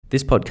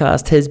This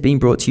podcast has been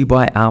brought to you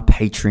by our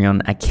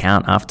Patreon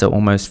account. After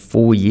almost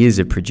 4 years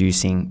of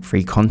producing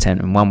free content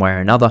in one way or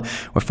another,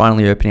 we're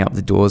finally opening up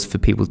the doors for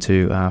people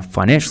to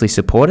financially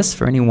support us.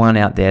 For anyone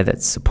out there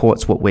that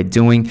supports what we're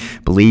doing,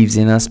 believes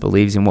in us,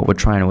 believes in what we're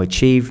trying to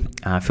achieve,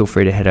 feel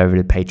free to head over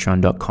to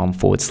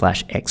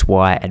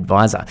patreon.com/XY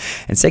Advisor.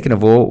 And second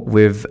of all,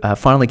 we've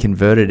finally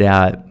converted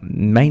our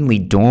mainly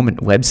dormant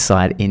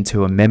website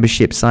into a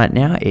membership site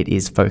now. It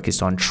is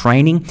focused on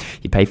training.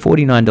 You pay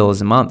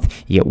 $49 a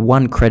month. You get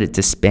one credit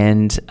to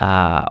spend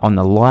on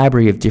the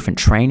library of different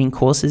training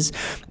courses,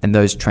 and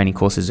those training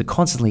courses are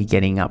constantly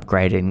getting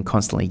upgraded and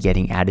constantly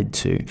getting added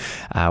to.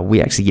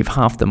 We actually give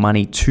half the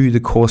money to the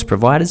course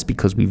providers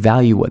because we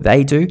value what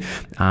they do.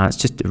 It's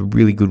just a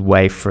really good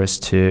way for us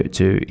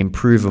to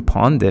improve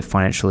upon the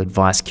financial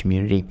advice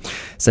community.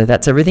 So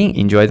that's everything.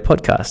 Enjoy the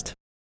podcast.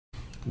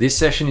 This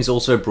session is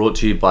also brought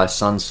to you by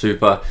Sun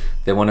Super.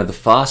 They're one of the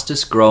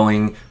fastest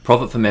growing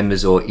profit for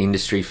members or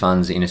industry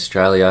funds in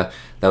Australia.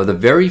 They were the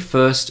very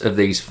first of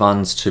these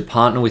funds to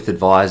partner with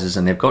advisors,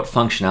 and they've got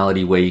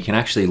functionality where you can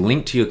actually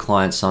link to your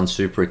client's Sun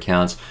Super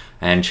accounts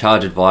and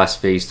charge advice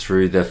fees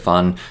through the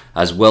fund,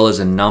 as well as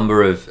a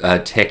number of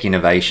tech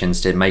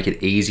innovations to make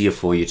it easier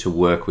for you to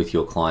work with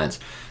your clients.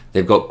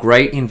 They've got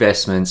great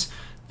investments.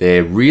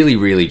 They're really,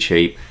 really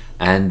cheap.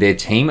 And their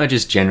team are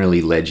just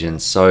generally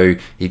legends. So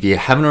if you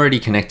haven't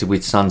already connected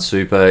with Sun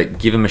Super,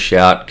 give them a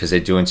shout because they're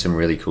doing some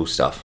really cool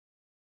stuff.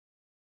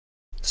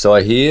 So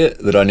I hear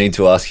that I need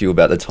to ask you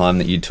about the time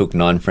that you took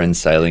 9 friends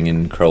sailing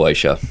in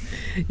Croatia.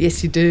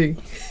 Yes, you do.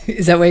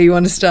 Is that where you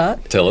want to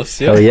start? Tell us.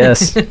 Yeah. Oh,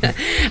 yes.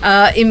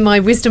 In my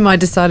wisdom, I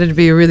decided it'd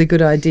be a really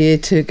good idea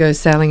to go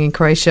sailing in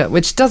Croatia,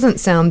 which doesn't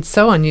sound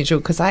so unusual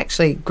because I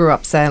actually grew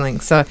up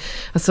sailing, so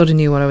I sort of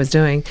knew what I was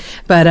doing.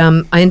 But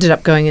I ended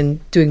up going and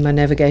doing my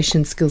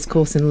navigation skills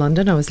course in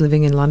London. I was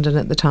living in London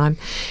at the time,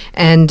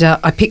 and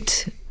I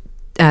picked...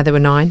 there were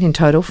 9 in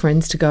total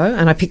friends to go,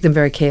 and I picked them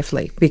very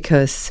carefully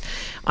because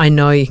I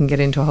know you can get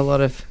into a whole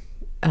lot of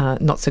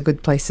not so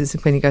good places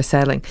when you go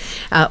sailing.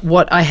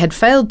 What I had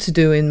failed to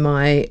do in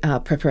my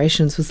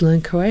preparations was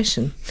learn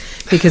Croatian,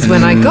 because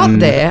when I got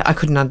there, I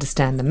couldn't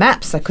understand the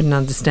maps, I couldn't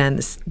understand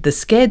the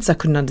skeds, I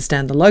couldn't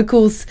understand the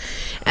locals,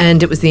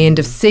 and it was the end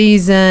of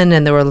season,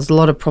 and there was a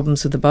lot of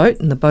problems with the boat,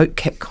 and the boat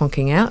kept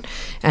conking out,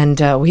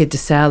 and we had to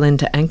sail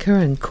into anchor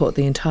and caught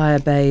the entire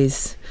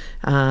bay's.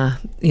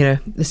 They're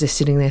just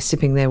sitting there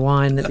sipping their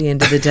wine at the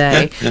end of the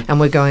day, and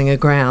we're going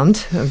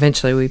aground.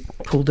 Eventually we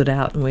pulled it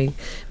out and we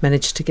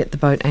managed to get the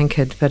boat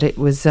anchored, but it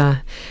was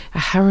a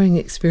harrowing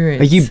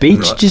experience. Oh, you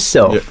beached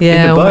yourself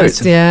in the boat?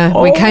 Almost, yeah.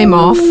 We came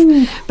off,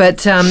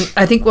 but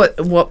I think what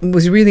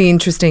was really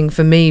interesting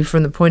for me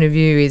from the point of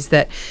view is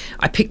that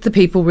I picked the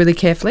people really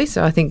carefully,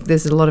 so I think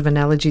there's a lot of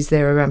analogies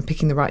there around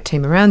picking the right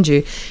team around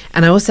you,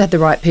 and I also had the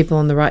right people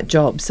on the right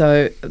job.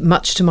 So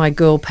much to my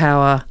girl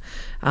power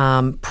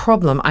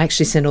problem, I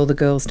actually sent all the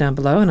girls down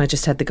below and I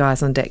just had the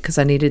guys on deck because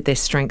I needed their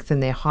strength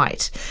and their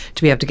height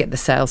to be able to get the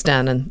sails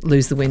down and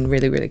lose the wind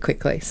really, really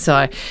quickly.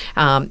 So,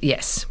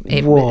 yes,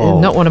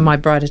 not one of my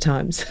brighter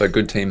times. So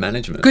good team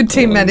management. Good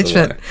team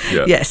management.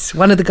 Yeah. Yes.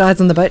 One of the guys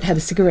on the boat had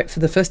a cigarette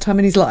for the first time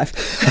in his life.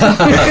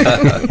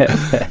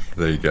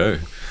 There you go.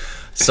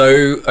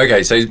 So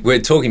we're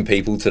talking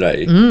people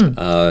today.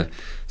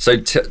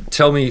 So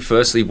tell me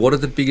firstly, what are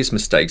the biggest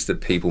mistakes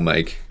that people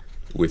make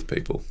with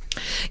people?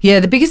 Yeah,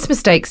 the biggest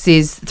mistakes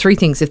is 3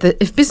 things.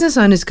 If business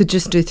owners could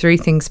just do 3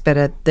 things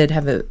better, they'd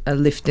have a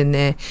lift in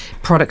their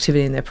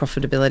productivity and their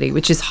profitability,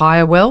 which is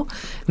hire well,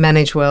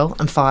 manage well,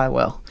 and fire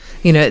well.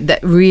 That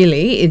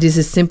really, it is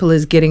as simple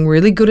as getting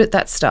really good at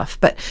that stuff.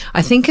 But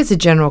I think as a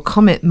general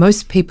comment,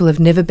 most people have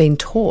never been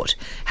taught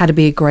how to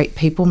be a great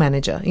people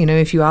manager.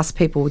 If you ask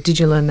people,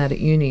 did you learn that at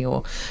uni?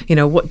 Or,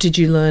 what did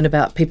you learn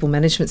about people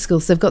management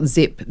skills? They've got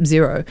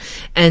zero.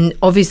 And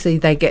obviously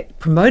they get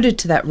promoted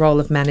to that role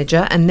of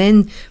manager, and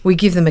then we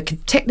give them a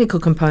technical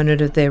component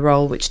of their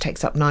role, which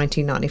takes up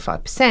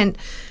 95%.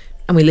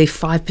 And we leave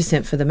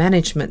 5% for the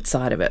management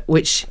side of it,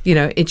 which,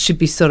 it should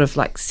be sort of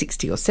like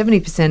 60 or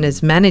 70%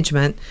 as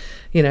management.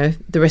 The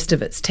rest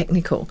of it's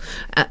technical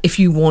if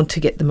you want to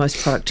get the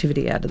most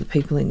productivity out of the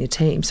people in your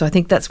team. So I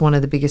think that's one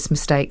of the biggest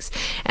mistakes.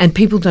 And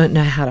people don't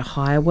know how to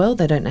hire well.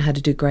 They don't know how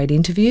to do great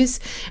interviews.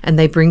 And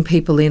they bring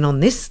people in on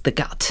the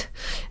gut.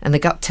 And the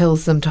gut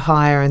tells them to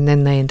hire, and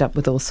then they end up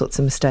with all sorts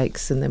of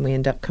mistakes. And then we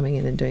end up coming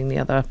in and doing the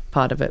other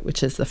part of it,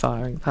 which is the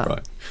firing part.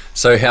 Right.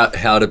 So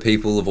how do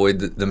people avoid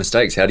the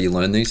mistakes? How do you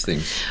learn these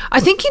things?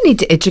 I think you need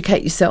to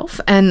educate yourself.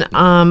 And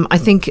I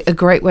think a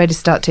great way to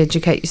start to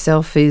educate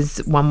yourself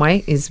is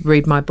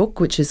read my book,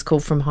 which is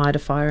called From Hire to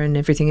Fire and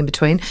Everything in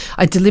Between.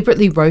 I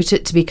deliberately wrote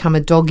it to become a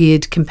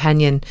dog-eared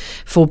companion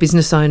for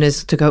business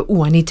owners to go,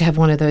 I need to have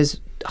one of those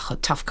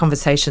tough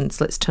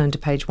conversations. Let's turn to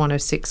page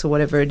 106 or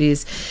whatever it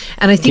is.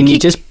 And I think Can you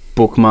just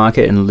bookmark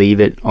it and leave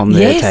it on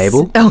their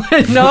table? Oh,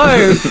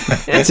 no.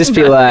 Just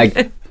be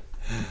like,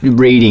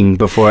 reading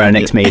before our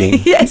next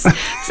meeting. Yes,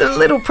 it's a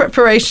little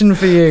preparation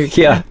for you.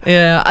 Yeah.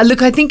 Yeah.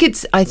 Look, I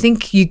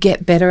think you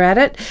get better at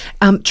it.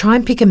 Try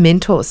and pick a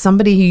mentor,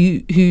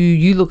 somebody who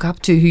you look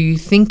up to, who you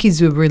think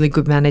is a really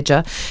good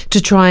manager,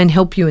 to try and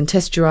help you and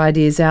test your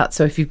ideas out.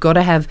 So if you've got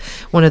to have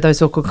one of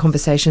those awkward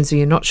conversations or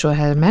you're not sure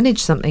how to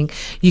manage something,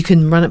 you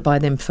can run it by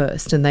them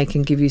first and they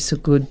can give you some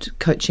good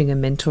coaching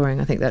and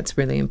mentoring. I think that's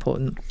really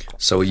important.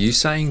 So are you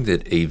saying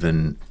that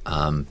even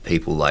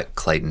people like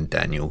Clayton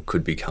Daniel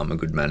could become a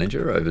good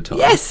manager over time?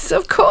 Yes,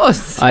 of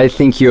course. I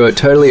think you're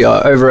totally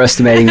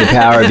overestimating the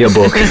power of your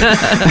book.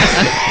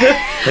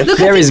 Look,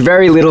 there is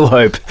very little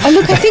hope.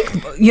 Look, I think,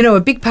 a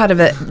big part of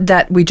it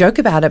that we joke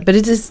about it, but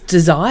it is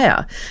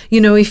desire.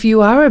 If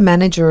you are a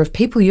manager of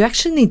people, you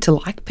actually need to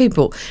like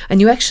people and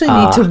you actually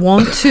need to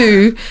want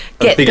to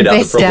get the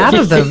best out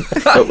of them.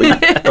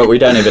 but we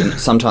don't even,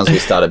 sometimes we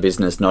start a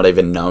business not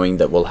even knowing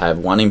that we'll have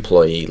one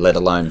employee, let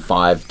alone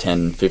 5,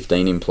 10,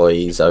 15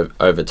 employees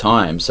over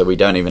time. So we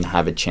don't even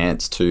have a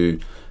chance to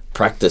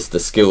practice the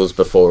skills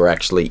before we're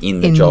actually in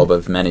the job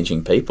of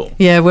managing people.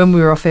 Yeah, when we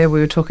were off air, we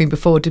were talking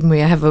before, didn't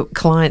we? I have a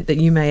client that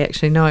you may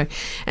actually know.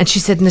 And she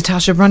said,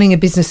 Natasha, running a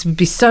business would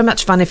be so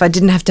much fun if I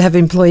didn't have to have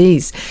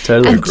employees.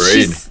 Totally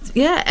agreed.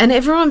 Yeah, and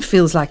everyone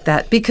feels like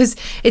that because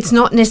it's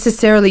not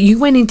necessarily, you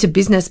went into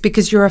business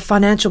because you're a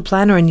financial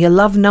planner and you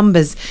love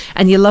numbers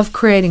and you love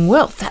creating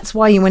wealth. That's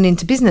why you went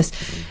into business.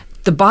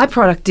 The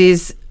byproduct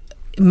is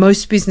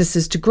most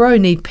businesses to grow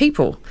need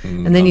people.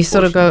 And then you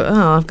sort of go,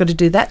 I've got to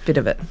do that bit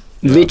of it.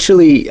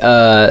 Literally,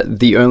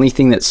 the only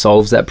thing that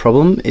solves that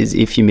problem is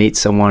if you meet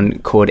someone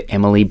called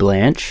Emily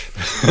Blanche,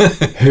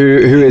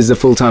 who is the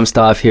full-time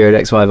staff here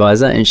at XY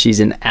Advisor, and she's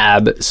an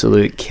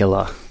absolute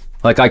killer.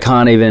 Like, I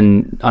can't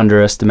even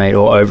underestimate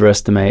or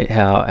overestimate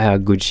how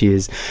good she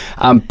is.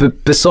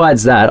 But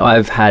besides that,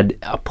 I've had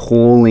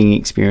appalling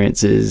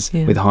experiences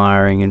with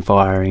hiring and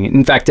firing.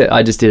 In fact,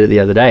 I just did it the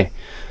other day.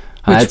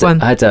 Which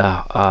one? I had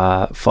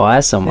to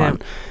fire someone.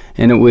 Yeah.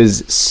 And it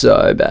was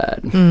so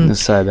bad. It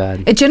was so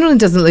bad. It generally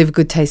doesn't leave a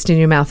good taste in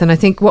your mouth. And I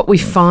think what we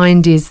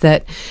find is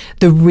that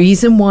the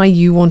reason why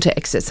you want to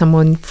exit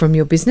someone from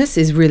your business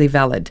is really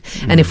valid.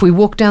 And if we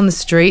walk down the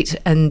street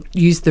and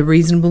use the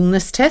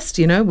reasonableness test,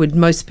 would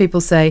most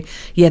people say,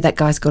 yeah, that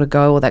guy's got to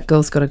go or that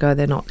girl's got to go,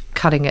 they're not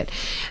cutting it.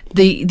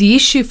 The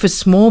issue for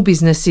small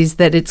business is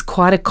that it's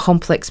quite a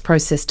complex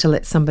process to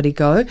let somebody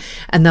go,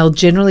 and they'll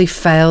generally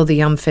fail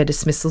the unfair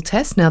dismissal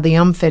test. Now, the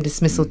unfair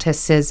dismissal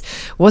test says,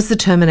 was the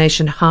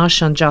termination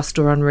harsh, unjust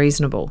or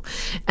unreasonable?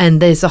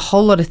 And there's a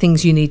whole lot of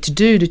things you need to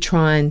do to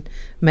try and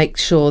make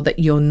sure that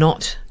you're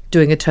not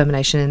doing a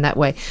termination in that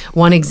way.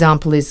 One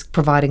example is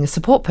providing a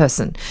support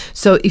person.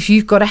 So if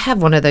you've got to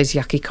have one of those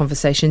yucky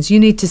conversations, you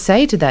need to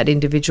say to that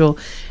individual,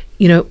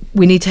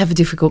 we need to have a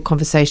difficult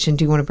conversation.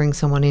 Do you want to bring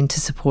someone in to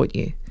support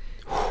you?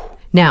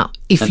 Now,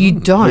 if you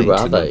don't... Who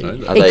are they?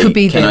 It could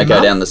be Can I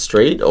go down the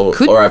street or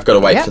I've got to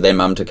wait for their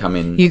mum to come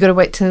in? You got to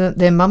wait till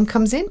their mum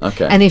comes in.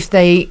 Okay. And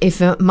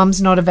if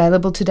mum's not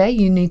available today,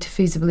 you need to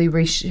feasibly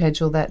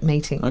reschedule that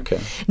meeting. Okay.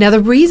 Now,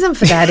 the reason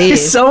for that is... If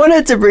someone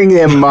had to bring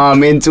their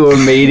mum into a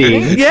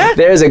meeting, Yeah.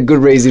 there's a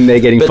good reason they're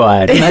getting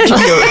fired.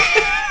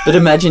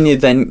 Imagine you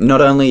then,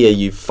 not only are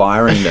you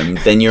firing them,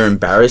 then you're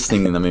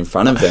embarrassing them in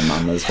front of their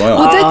mum as well.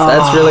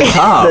 That's really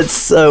tough. That's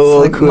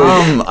so It's awkward.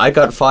 like, Mum, I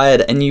got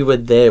fired and you were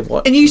there.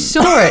 What? And you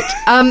saw it.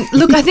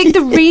 Look, I think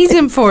the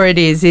reason for it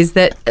is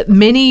that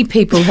many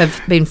people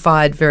have been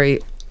fired very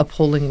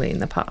appallingly in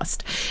the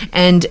past.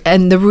 And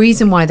the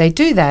reason why they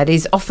do that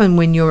is often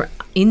when you're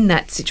in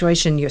that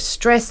situation, you're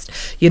stressed,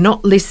 you're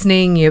not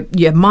listening,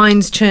 your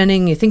mind's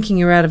churning, you're thinking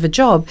you're out of a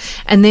job,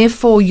 and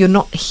therefore you're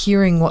not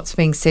hearing what's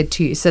being said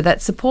to you. So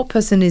that support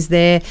person is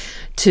there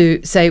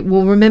to say,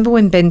 well, remember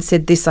when Ben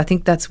said this, I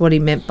think that's what he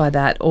meant by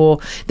that. Or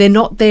they're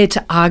not there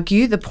to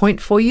argue the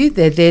point for you,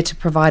 they're there to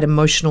provide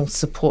emotional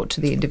support to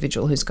the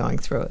individual who's going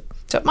through it.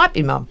 So it might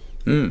be mum.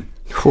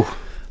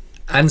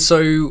 And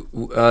so,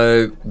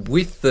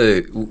 with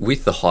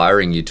the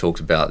hiring, you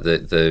talked about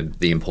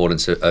the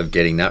importance of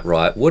getting that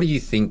right. What do you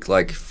think,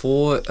 like,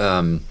 for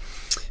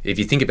if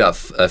you think about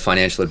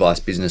financial advice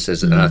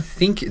businesses, and I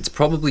think it's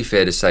probably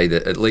fair to say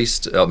that at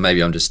least,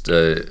 maybe I'm just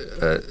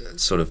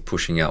sort of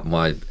pushing out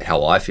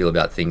how I feel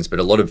about things, but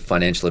a lot of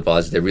financial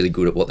advisors, they're really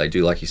good at what they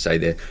do. Like you say,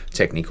 they're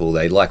technical.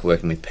 They like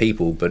working with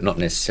people, but not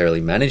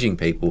necessarily managing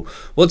people.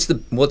 What's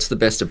the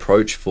best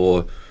approach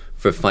for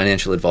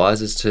financial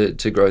advisors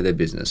to grow their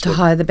business? To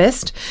hire the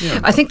best?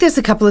 Yeah. I think there's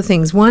a couple of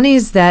things. One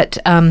is that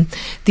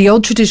the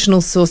old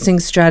traditional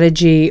sourcing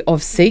strategy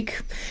of Seek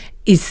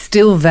is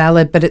still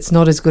valid, but it's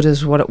not as good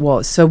as what it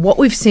was. So what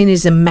we've seen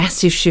is a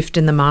massive shift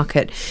in the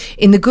market.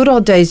 In the good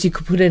old days, you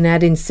could put an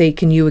ad in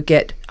Seek and you would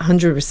get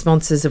 100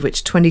 responses, of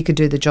which 20 could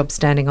do the job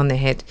standing on their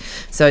head.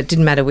 So it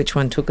didn't matter which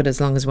one took it as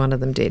long as one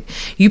of them did.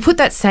 You put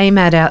that same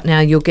ad out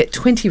now, you'll get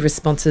 20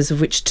 responses, of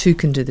which 2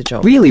 can do the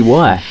job. Really?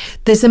 Why?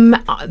 There's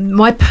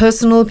my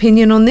personal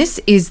opinion on this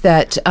is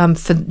that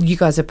for you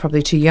guys are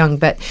probably too young,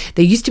 but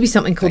there used to be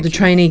something called the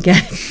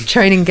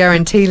training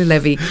guarantee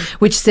levy,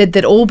 which said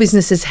that all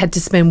businesses had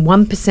to spend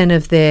 1%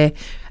 of their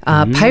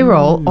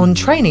payroll on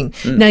training.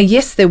 Now,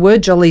 yes, there were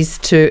jollies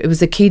it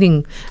was a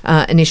Keating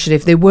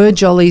initiative. There were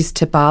jollies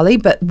to Bali,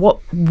 but what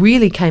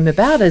really came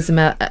about as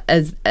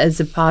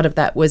a part of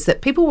that was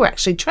that people were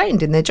actually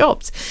trained in their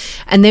jobs.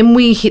 And then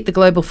we hit the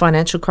global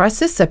financial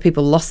crisis, so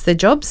people lost their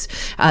jobs.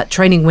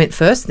 Training went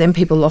first, then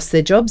people lost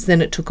their jobs,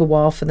 then it took a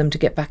while for them to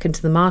get back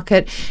into the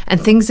market,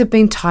 and things have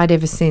been tight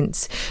ever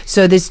since.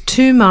 So there's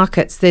two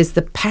markets. There's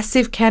the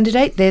passive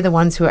candidate, they're the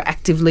ones who are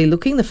actively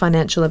looking, the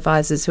financial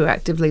advisors who are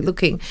actively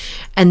looking.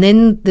 And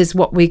then there's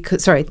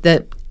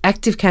the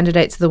active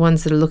candidates are the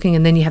ones that are looking,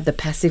 and then you have the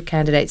passive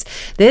candidates.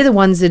 They're the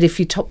ones that if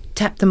you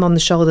tap them on the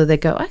shoulder, they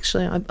go,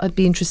 actually, I'd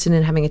be interested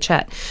in having a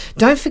chat.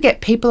 Don't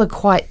forget, people are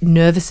quite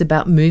nervous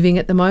about moving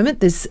at the moment.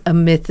 There's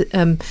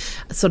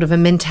sort of a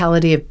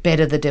mentality of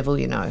better the devil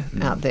you know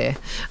out there.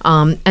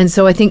 And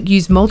so I think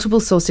use multiple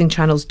sourcing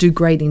channels, do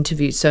great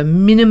interviews. So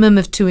minimum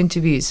of 2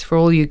 interviews for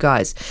all you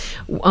guys.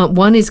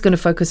 One is going to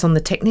focus on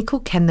the technical,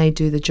 can they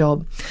do the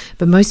job?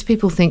 But most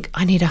people think,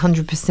 I need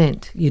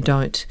 100%. You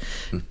don't.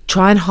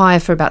 Try and hire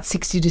for about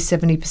 60 to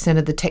 70%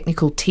 of the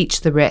technical,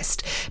 teach the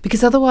rest.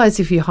 Because otherwise,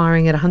 if you're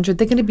hiring at 100,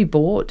 they're going to be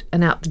bored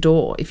and out the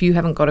door if you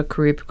haven't got a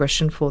career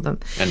progression for them.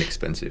 And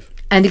expensive.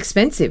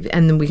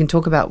 And then we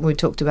talked about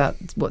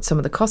what some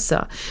of the costs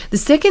are. The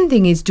second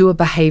thing is do a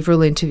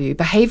behavioural interview.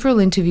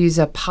 Behavioural interviews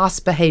are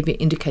past behaviour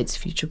indicates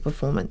future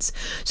performance.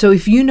 So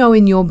if you know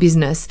in your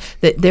business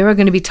that there are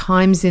going to be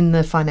times in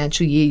the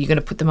financial year you're going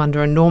to put them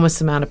under enormous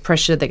amount of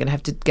pressure, they're going to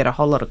have to get a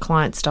whole lot of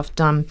client stuff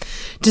done,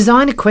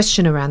 design a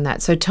question around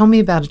that. So tell me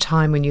about a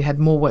time when you had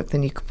more work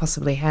than you could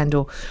possibly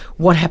handle.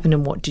 What happened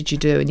and what did you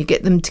do? And you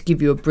get them to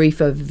give you a brief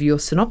overview or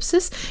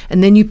synopsis,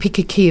 and then you pick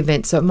a key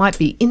event. So it might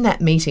be in that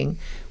meeting,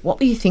 what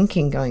were you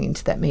thinking going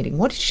into that meeting?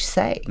 What did you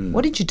say?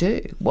 What did you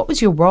do? What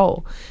was your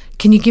role?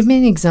 Can you give me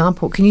an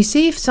example? Can you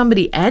see if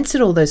somebody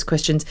answered all those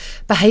questions,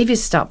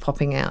 behaviours start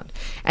popping out,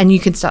 and you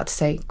can start to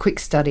say quick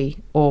study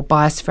or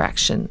bias for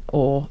action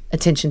or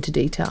attention to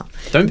detail.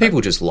 Don't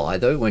people just lie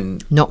though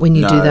Not when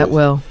you do that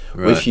well.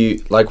 Right. If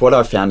you what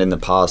I've found in the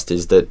past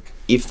is that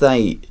if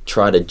they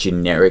try to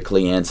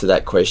generically answer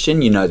that question,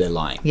 they're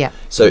lying. Yeah.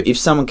 So if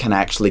someone can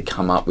actually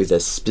come up with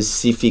a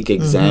specific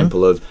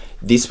example of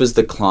this was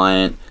the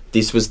client,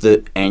 this was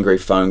the angry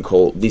phone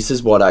call, this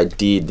is what I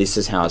did, this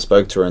is how I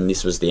spoke to her, and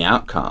this was the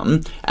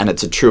outcome, and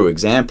it's a true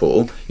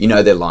example,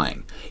 they're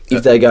lying.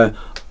 If they go,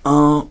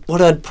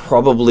 what I'd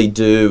probably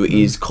do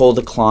is call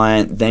the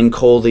client, then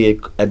call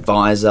the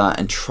advisor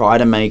and try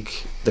to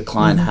make the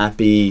client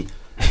happy,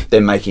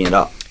 they're making it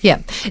up.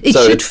 Yeah. It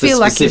should feel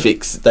like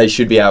specifics. They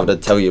should be able to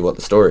tell you what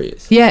the story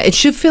is. Yeah, it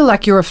should feel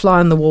like you're a fly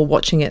on the wall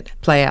watching it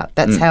play out.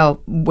 That's how,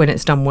 when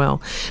it's done well.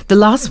 The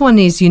last one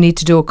is you need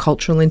to do a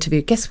cultural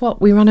interview. Guess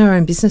what? We run our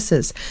own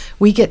businesses.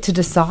 We get to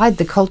decide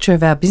the culture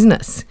of our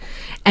business.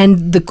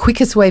 And the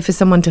quickest way for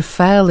someone to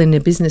fail in a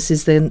business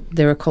is then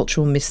they're a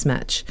cultural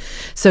mismatch.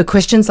 So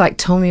questions like,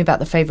 tell me about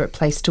the favourite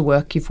place to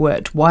work you've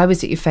worked. Why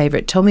was it your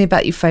favourite? Tell me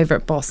about your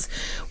favourite boss.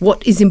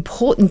 What is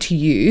important to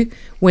you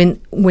when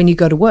you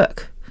go to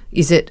work?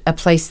 Is it a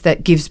place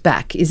that gives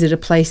back? Is it a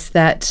place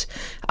that,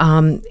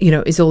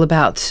 is all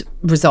about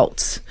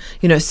results?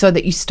 So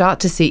that you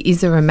start to see,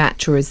 is there a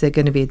match or is there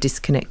going to be a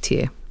disconnect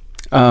here?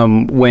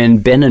 When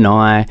Ben and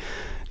I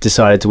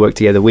decided to work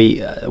together,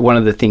 one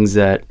of the things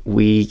that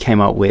we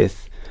came up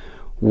with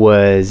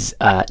was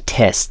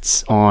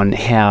tests on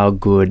how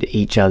good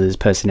each other's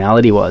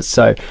personality was.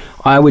 So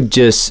I would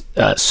just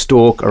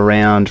stalk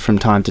around from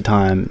time to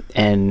time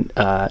and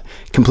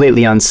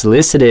completely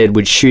unsolicited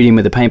would shoot him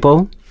with a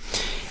paintball.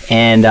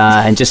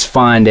 And just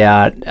find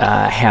out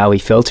how he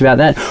felt about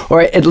that.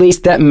 Or at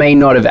least that may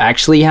not have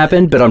actually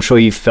happened, but I'm sure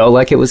you felt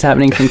like it was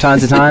happening from time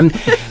to time.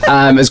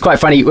 It was quite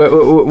funny.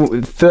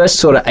 First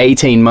sort of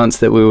 18 months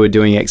that we were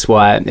doing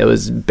XY, it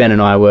was Ben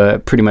and I were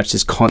pretty much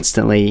just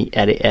constantly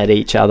at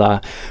each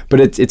other.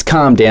 But it's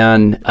calmed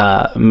down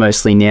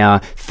mostly now.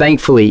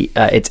 Thankfully,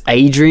 it's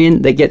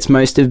Adrian that gets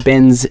most of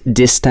Ben's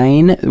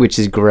disdain, which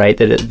is great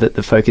that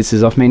the focus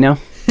is off me now.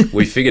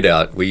 We figured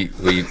out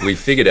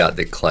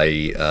that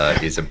Clay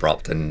is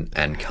abrupt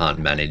and can't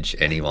manage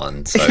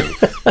anyone, so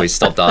we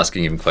stopped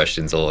asking him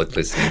questions or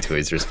listening to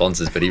his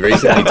responses. But he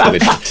recently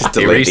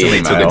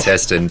took a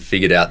test and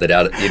figured out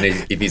that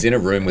if he's in a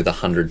room with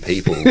 100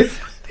 people,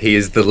 he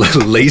is the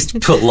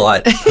least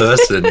polite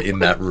person in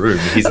that room.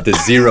 He's the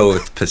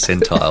 0th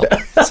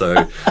percentile.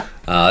 So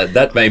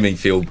that made me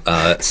feel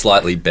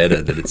slightly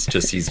better that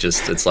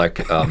it's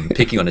like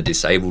picking on a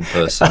disabled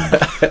person.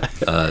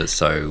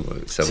 So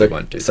we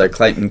won't do that. So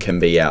Clayton can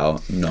be our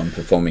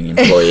non-performing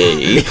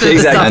employee.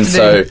 Exactly. And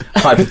so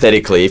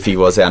hypothetically, if he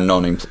was our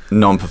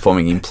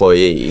non-performing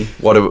employee,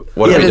 what do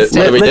we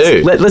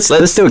do?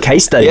 Let's do a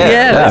case study.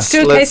 Let's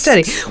do a case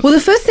study. Well,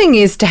 the first thing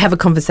is to have a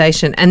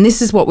conversation, and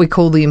this is what we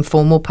call the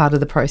informal part of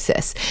the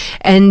process.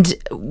 And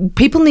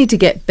people need to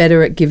get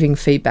better at giving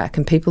feedback,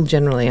 and people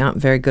generally aren't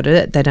very good at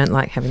it. They don't don't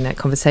like having that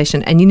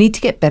conversation, and you need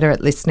to get better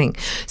at listening.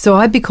 So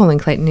I'd be calling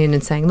Clayton in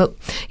and saying, look,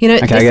 Okay,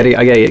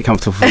 I got to get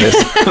comfortable for this.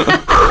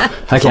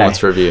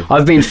 Performance review.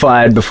 I've been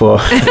fired before.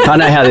 I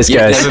know how this You've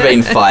goes. never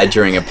been fired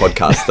during a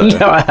podcast, though.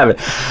 No, I haven't.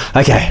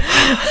 Okay.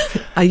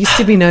 I used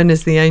to be known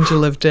as the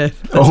angel of death.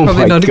 That's Oh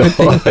probably my not a good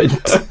God.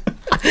 thing.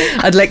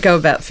 I'd let go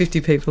about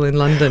 50 people in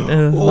London.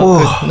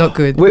 Not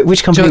good.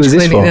 Which company George was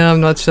this Clooney, for? No,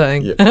 I'm not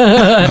saying.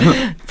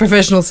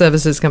 Professional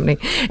services company.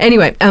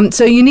 Anyway,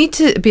 so you need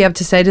to be able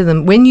to say to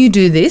them, when you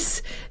do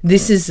this,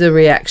 this is the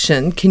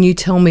reaction. Can you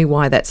tell me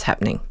why that's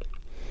happening?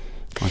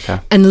 Okay.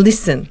 And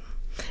listen.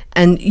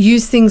 And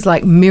use things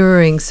like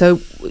mirroring. So,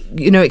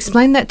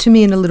 explain that to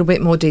me in a little bit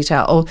more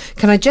detail. Or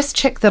can I just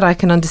check that I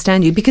can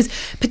understand you? Because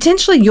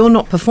potentially you're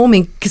not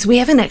performing because we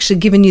haven't actually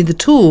given you the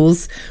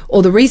tools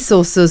or the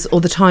resources or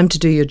the time to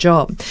do your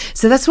job.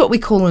 So that's what we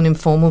call an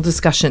informal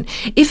discussion.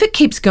 If it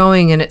keeps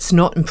going and it's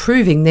not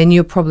improving, then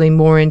you're probably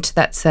more into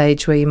that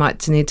stage where you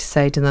might need to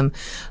say to them,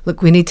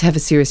 look, we need to have a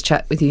serious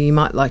chat with you. You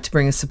might like to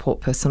bring a support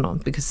person on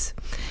because...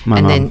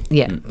 My mum.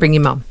 Then, bring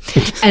your mum.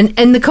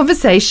 and the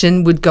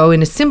conversation would go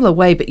in a similar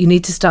way, but you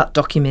need to start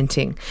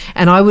documenting.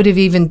 And I would have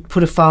even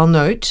put a file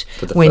note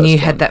when you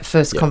had that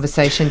first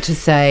conversation to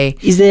say...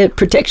 Is there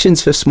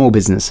protections for small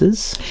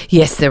businesses?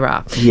 Yes, there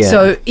are. Yeah.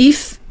 So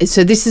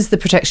this is the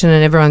protection,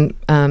 and everyone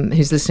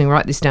who's listening,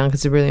 write this down because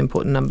it's a really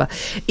important number.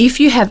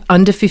 If you have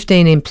under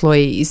 15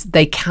 employees,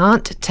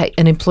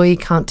 an employee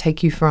can't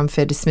take you for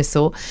unfair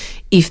dismissal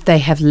if they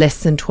have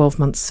less than 12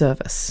 months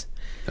service.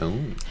 Oh.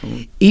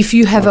 If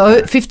you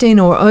have 15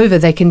 or over,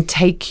 they can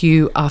take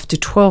you after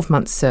 12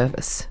 months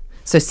service.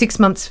 So 6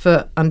 months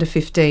for under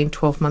 15,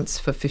 12 months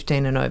for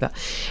 15 and over.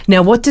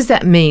 Now, what does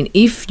that mean?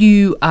 If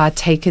you are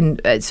taken,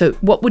 so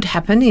what would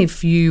happen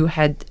if you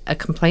had a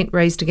complaint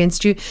raised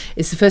against you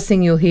is the first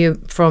thing you'll hear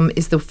from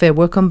is the Fair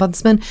Work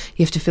Ombudsman.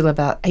 You have to fill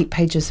about 8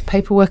 pages of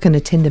paperwork and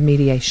attend a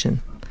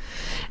mediation.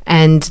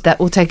 And that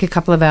will take a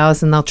couple of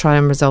hours and they'll try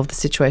and resolve the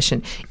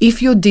situation.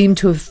 If you're deemed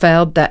to have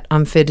failed that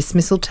unfair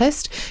dismissal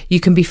test,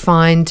 you can be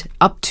fined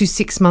up to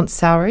 6 months'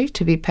 salary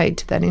to be paid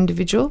to that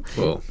individual.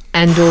 Whoa.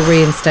 And or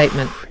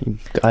reinstatement. You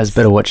guys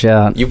better watch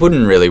out. You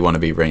wouldn't really want to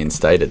be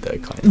reinstated, though,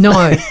 Clayton.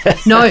 No.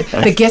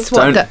 But guess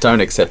what?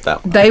 Don't accept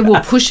that one. They will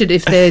push it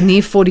if they're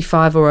near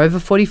 45 or over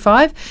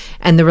 45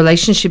 and the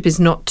relationship is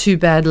not too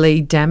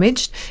badly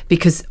damaged,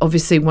 because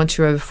obviously once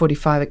you're over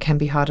 45 it can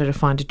be harder to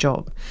find a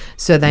job.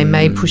 So they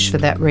may push for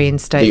that The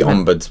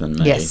reinstatement. ombudsman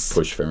may Yes.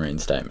 push for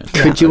reinstatement.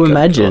 Could you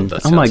imagine?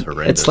 God, that Oh my! sounds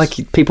horrendous. It's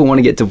like people want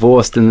to get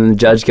divorced, and then the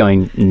judge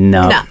going,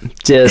 "No, Nah.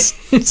 just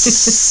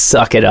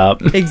suck it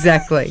up."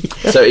 Exactly.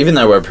 So even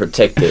though we're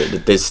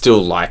protected, there's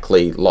still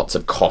likely lots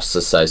of costs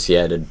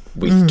associated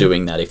with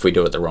doing that if we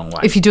do it the wrong way.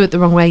 If you do it the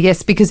wrong way,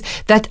 yes, because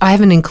that I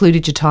haven't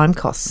included your time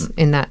costs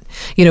in that.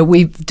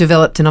 We've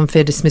developed an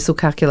unfair dismissal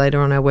calculator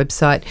on our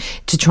website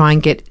to try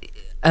and get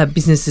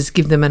businesses,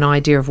 give them an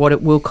idea of what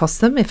it will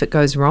cost them if it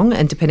goes wrong,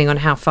 and depending on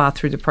how far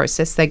through the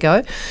process they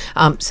go,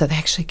 so they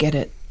actually get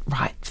it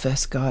right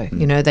first go.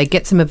 They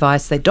get some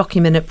advice, they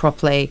document it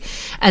properly.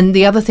 And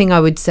the other thing I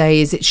would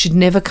say is it should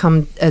never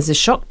come as a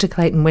shock to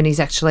Clayton when he's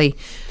actually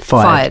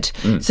fired.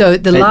 So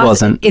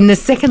in the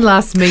second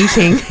last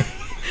meeting,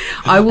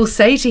 I will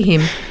say to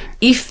him,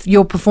 if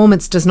your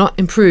performance does not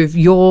improve,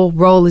 your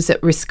role is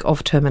at risk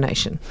of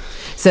termination.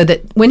 So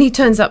that when he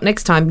turns up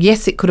next time,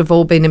 yes, it could have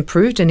all been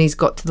improved and he's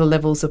got to the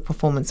levels of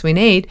performance we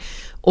need,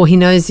 or he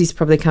knows he's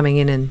probably coming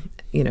in and,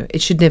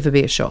 it should never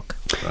be a shock.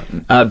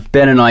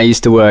 Ben and I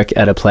used to work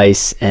at a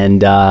place,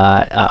 and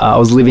I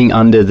was living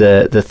under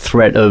the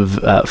threat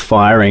of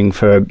firing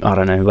for,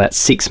 about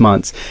 6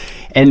 months.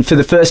 And for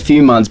the first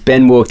few months,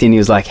 Ben walked in, he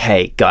was like,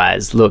 "Hey,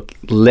 guys, look,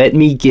 let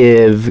me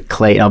give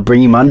Clayton, I'll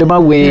bring him under my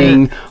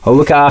wing, I'll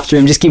look after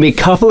him, just give me a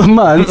couple of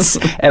months,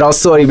 and I'll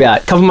sort him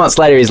out." A couple of months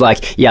later, he's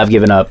like, "Yeah, I've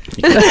given up."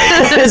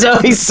 There's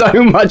only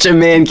so much a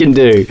man can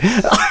do.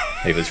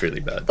 He was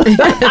really bad.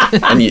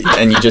 and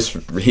you just,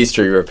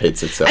 history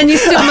repeats itself. And you're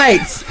still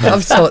mates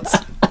of sorts.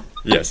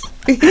 Yes.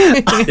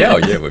 Yeah,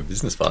 we're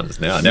business partners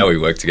now. Now we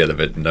work together,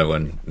 but no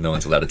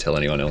one's allowed to tell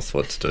anyone else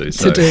what to do.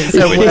 So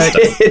So we just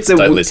It's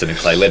don't listen to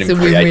Clay. Let him a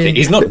create win-win. things.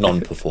 He's not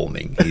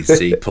non-performing.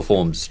 He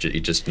performs,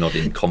 just not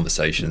in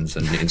conversations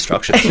and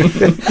instructions.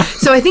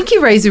 So I think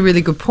you raise a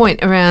really good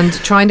point around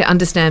trying to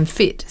understand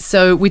fit.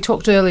 So we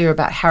talked earlier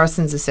about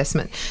Harrison's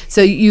assessment.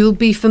 So you'll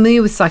be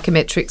familiar with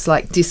psychometrics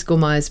like DISC or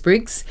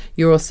Myers-Briggs.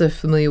 You're also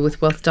familiar with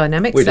wealth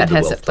dynamics. We did That the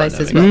has wealth its place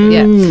as dynamic.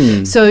 well.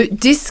 Yeah. So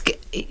DISC,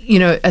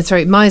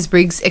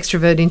 Myers-Briggs,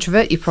 extrovert,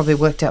 introvert, you've probably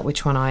worked out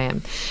which one I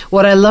am.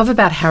 What I love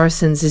about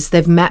Harrison's is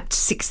they've mapped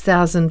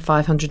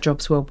 6,500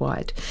 jobs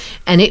worldwide.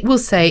 And it will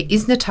say,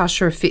 is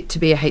Natasha a fit to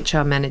be a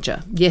HR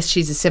manager? Yes,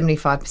 she's a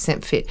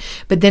 75% fit.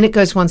 But then it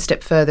goes one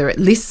step further. It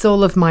lists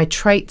all of my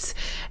traits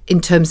in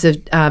terms of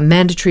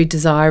mandatory,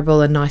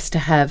 desirable and nice to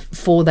have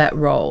for that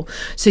role.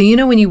 So,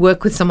 when you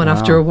work with someone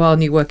after a while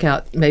and you work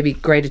out maybe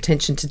great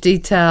attention to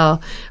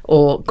detail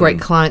or great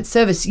client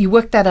service, you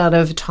work that out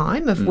over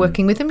time of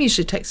working with them.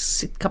 Usually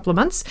takes a couple of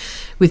months.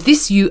 With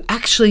this, you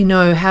actually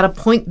know how to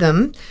point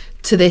them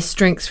to their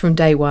strengths from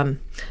day one.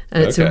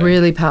 And it's a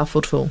really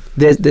powerful tool.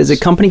 There's a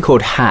company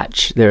called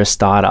Hatch. They're a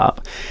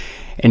startup,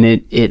 and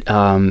it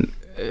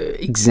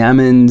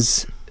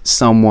examines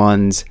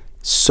someone's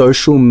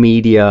social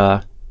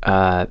media,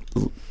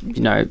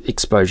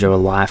 exposure or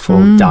life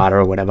or data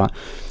or whatever.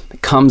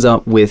 It comes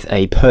up with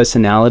a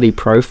personality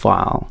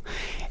profile,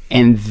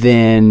 and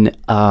then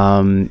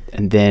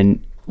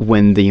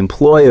when the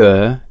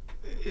employer,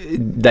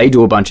 they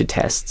do a bunch of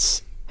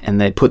tests and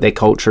they put their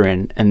culture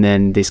in, and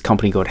then this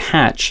company called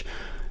Hatch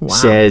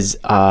says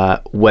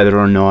whether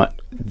or not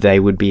they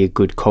would be a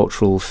good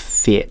cultural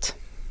fit.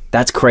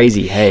 That's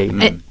crazy, hey.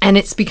 And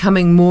it's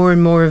becoming more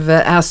and more of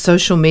our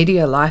social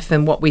media life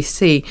and what we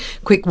see.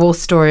 Quick war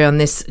story on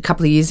this. A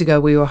couple of years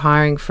ago, we were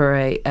hiring for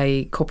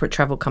a corporate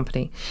travel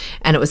company,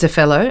 and it was a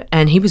fellow,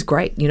 and he was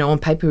great. On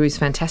paper, he was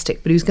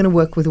fantastic, but he was going to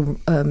work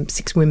with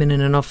 6 women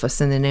in an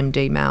office and an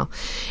MD male.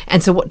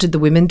 And so what did the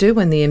women do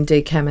when the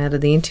MD came out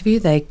of the interview?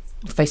 They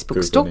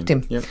Facebook stalked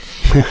him. Yep.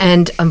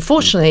 And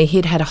unfortunately,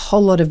 he'd had a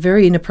whole lot of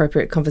very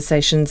inappropriate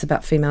conversations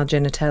about female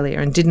genitalia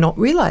and did not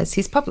realise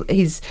his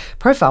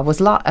profile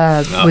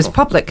was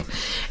public.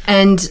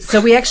 And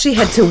so we actually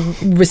had to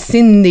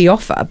rescind the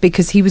offer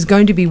because he was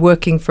going to be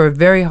working for a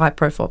very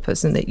high-profile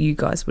person that you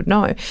guys would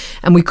know.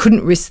 And we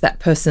couldn't risk that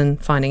person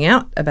finding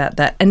out about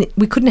that. And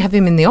we couldn't have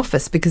him in the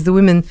office because the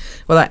women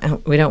were like,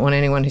 oh, we don't want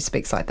anyone who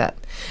speaks like that.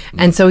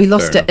 And so he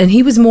lost it. And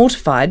he was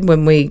mortified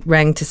when we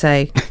rang to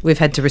say we've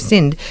had to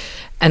rescind.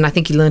 And I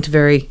think he learned a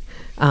very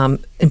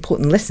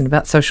important lesson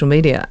about social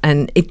media.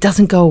 And it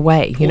doesn't go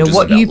away.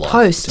 What you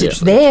post,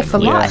 it's there for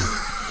life.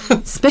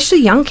 Especially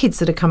young kids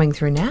that are coming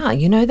through now.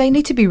 They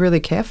need to be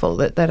really careful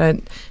that they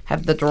don't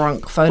have the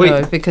drunk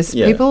photo because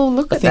people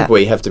look at that. I think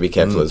we have to be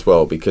careful as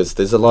well because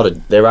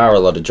there are a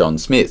lot of John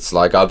Smiths.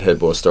 Like I've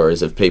heard more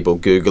stories of people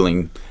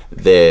Googling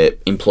their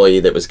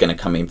employee that was going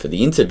to come in for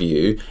the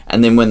interview,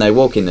 and then when they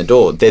walk in the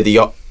door, they're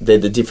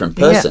the different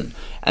person. Yeah.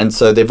 And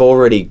so they've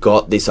already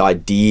got this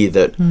idea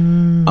that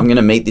I'm going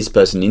to meet this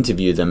person,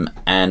 interview them,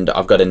 and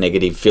I've got a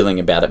negative feeling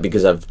about it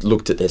because I've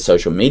looked at their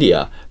social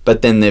media.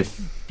 But then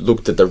they've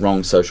looked at the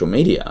wrong social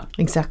media.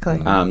 Exactly.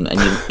 And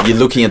you're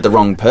looking at the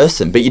wrong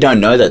person, but you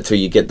don't know that till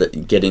you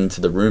get into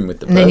the room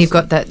with the person. And then you've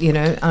got that,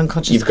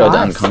 unconscious bias. You've got the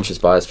unconscious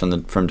bias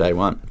from day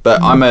one.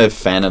 But I'm a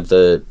fan of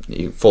the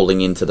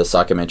falling into the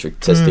psychometric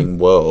testing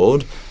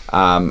world.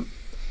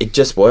 It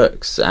just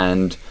works,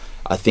 and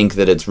I think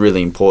that it's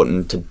really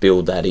important to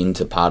build that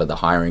into part of the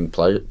hiring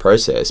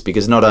process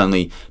because not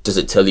only does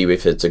it tell you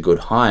if it's a good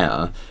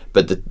hire,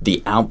 but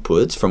the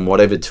outputs from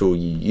whatever tool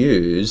you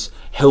use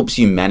helps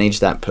you manage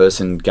that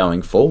person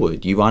going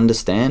forward. You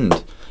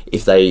understand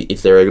if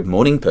they're a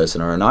morning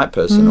person or a night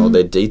person or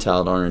they're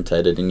detailed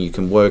orientated, and you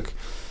can work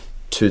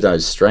to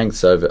those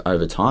strengths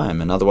over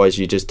time, and otherwise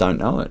you just don't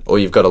know it, or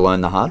you've got to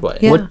learn the hard way.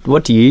 Yeah.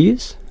 What do you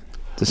use?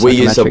 We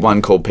use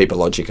one called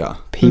Peoplelogica.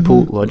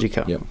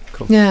 Peoplelogica. Yeah,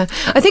 cool. Yeah,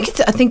 I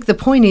think the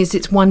point is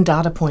it's one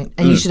data point,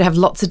 and you should have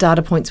lots of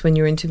data points when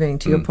you're interviewing.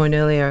 To your point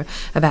earlier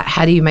about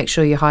how do you make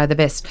sure you hire the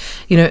best.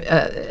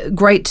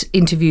 Great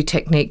interview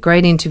technique,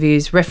 great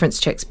interviews, reference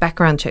checks,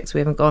 background checks.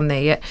 We haven't gone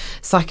there yet.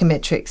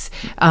 Psychometrics,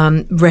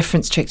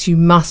 reference checks. You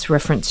must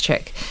reference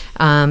check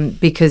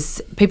because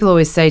people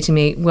always say to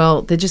me,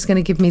 "Well, they're just going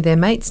to give me their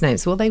mates'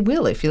 names." Well, they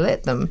will if you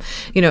let them.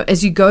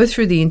 As you go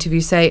through the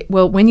interview, say,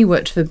 "Well, when you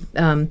worked for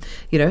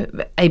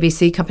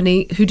ABC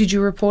company, who did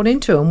you report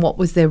into and what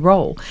was their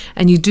role?"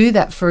 And you do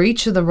that for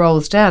each of the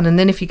roles down. And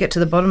then if you get to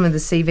the bottom of the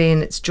CV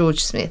and it's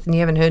George Smith and you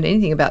haven't heard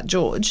anything about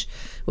George,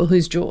 well,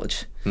 who's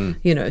George?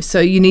 So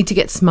you need to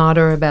get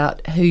smarter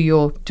about who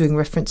you're doing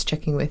reference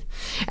checking with.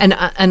 And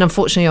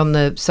unfortunately on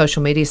the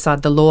social media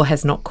side, the law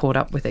has not caught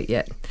up with it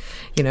yet,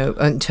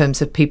 in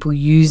terms of people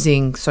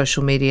using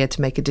social media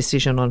to make a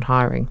decision on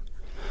hiring.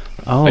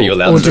 Oh, are you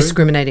allowed or to?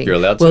 Discriminating. You're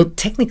allowed to? Well,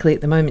 technically at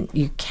the moment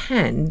you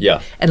can,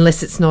 yeah,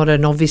 unless it's not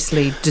an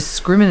obviously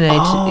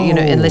discriminated,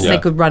 unless they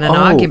could run an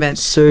argument.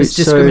 It's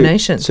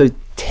discrimination. So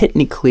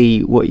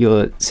technically what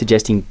you're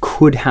suggesting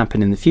could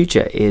happen in the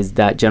future is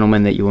that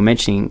gentleman that you were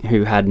mentioning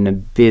who had an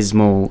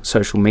abysmal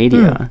social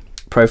media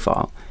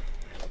profile,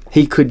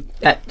 he could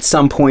at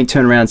some point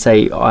turn around and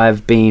say,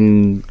 I've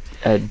been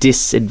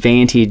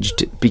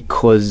disadvantaged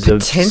because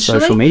of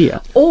social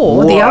media.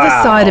 Or the other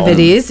side of it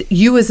is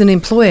you as an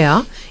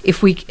employer,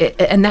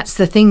 and that's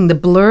the thing, the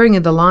blurring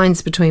of the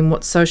lines between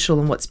what's social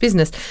and what's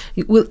business.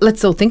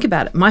 Let's all think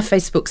about it. My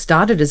Facebook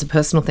started as a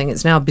personal thing.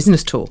 It's now a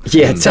business tool.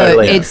 Yeah,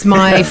 totally. So it's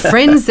my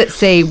friends that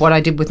see what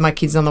I did with my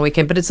kids on the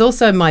weekend, but it's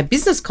also my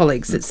business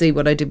colleagues that see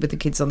what I did with the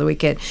kids on the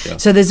weekend. Yeah.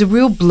 So there's a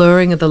real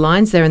blurring of the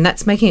lines there, and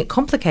that's making it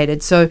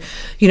complicated. So,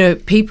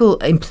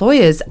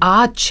 employers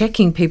are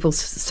checking people's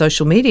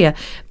social media,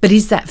 but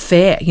is that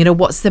fair?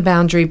 What's the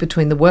boundary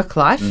between the work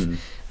life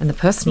and the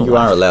personal life? You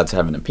are allowed to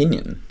have an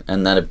opinion,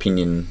 and that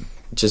opinion,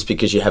 just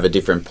because you have a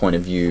different point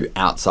of view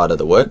outside of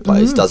the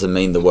workplace, doesn't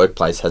mean the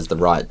workplace has the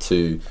right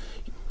to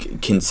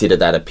consider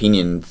that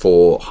opinion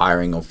for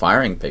hiring or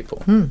firing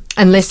people.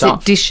 Unless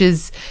it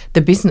dishes the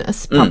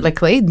business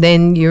publicly,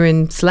 then you're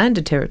in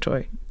slander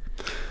territory.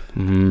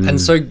 And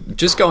so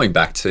just going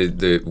back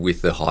to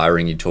with the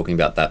hiring, you're talking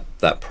about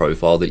that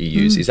profile that you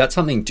use. Is that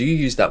something, do you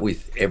use that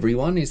with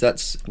everyone?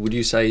 Would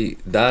you say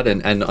that?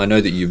 And I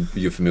know that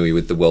you're familiar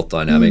with the wealth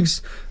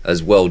dynamics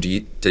as well.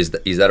 Is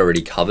that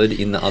already covered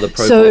in the other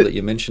profile that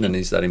you mentioned, and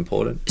is that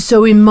important?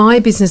 So in my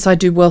business, I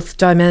do wealth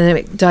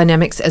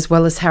dynamics as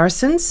well as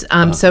Harrison's.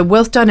 So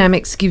wealth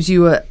dynamics gives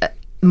you a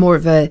more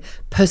of a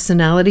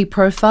personality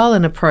profile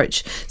and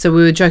approach. So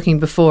we were joking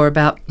before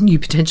about you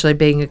potentially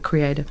being a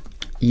creator.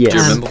 Yes. Do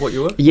you remember what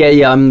you were?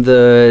 Yeah, I'm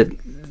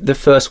the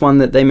first one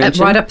that they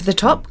mentioned. Right up at the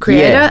top,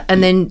 creator,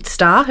 and then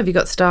star. Have you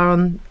got star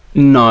on?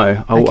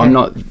 No, Okay. I'm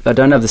not. I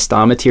don't have the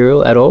star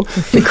material at all.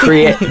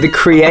 The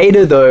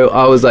creator, though,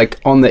 I was like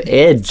on the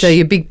edge. So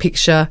your big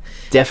picture.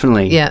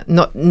 Definitely. Yeah,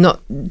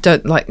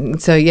 don't like,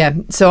 so yeah.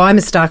 So I'm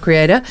a star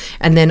creator,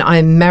 and then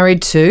I'm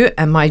married to,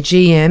 and my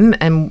GM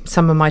and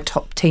some of my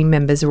top team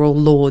members are all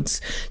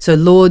lords. So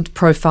lord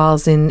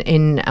profiles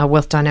in our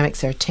wealth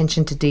dynamics are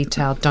attention to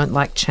detail, don't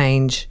like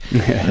change.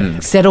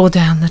 Settle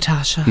down,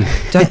 Natasha.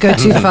 Don't go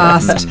too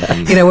fast.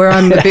 Where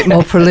I'm a bit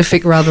more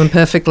prolific rather than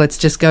perfect, let's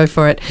just go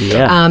for it.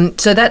 Yeah.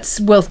 So that's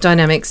wealth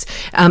dynamics.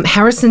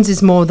 Harrison's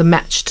is more the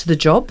match to the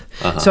job.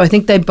 So I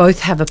think they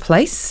both have a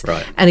place.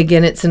 Right. And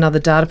again, it's another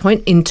data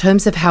point. In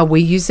terms of how we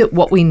use it,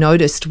 what we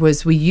noticed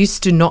was we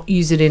used to not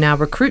use it in our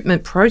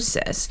recruitment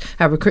process,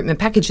 our recruitment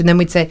package. And then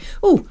we'd say,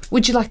 oh,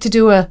 would you like to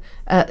do a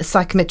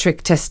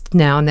psychometric test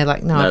now? And they're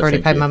like, no, I've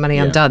already paid my money,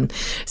 I'm done.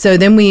 So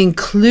then we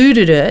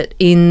included it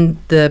in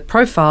the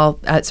profile,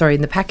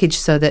 in the package,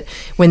 so that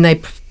when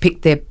they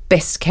pick their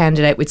best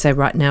candidate, we'd say,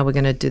 right now we're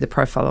going to do the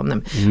profile on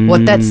them.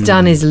 What that's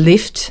done is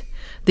lift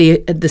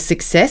the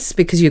success,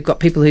 because you've got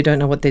people who don't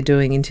know what they're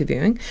doing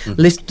interviewing,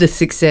 lift the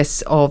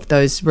success of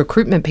those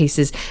recruitment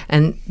pieces,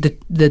 and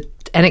the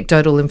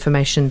anecdotal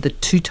information, the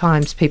 2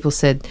 times people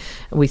said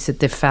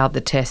they've failed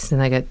the test, and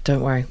they go,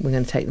 don't worry, we're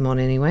going to take them on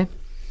anyway.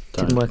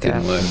 Didn't work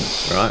out.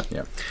 Right.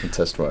 Yeah, the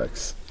test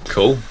works.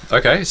 Cool.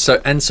 Okay.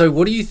 So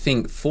what do you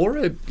think for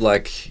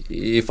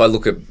if I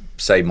look at,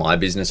 say, my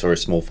business or a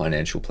small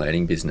financial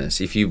planning business,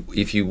 if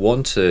you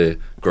want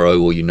to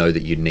grow, or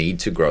that you need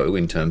to grow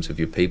in terms of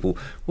your people,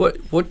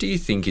 what do you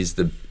think is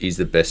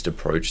the best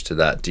approach to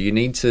that? Do you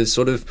need to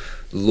sort of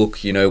look,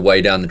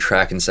 way down the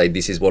track and say,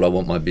 this is what I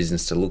want my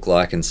business to look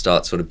like, and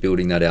start sort of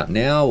building that out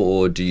now?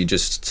 Or do you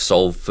just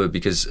solve for,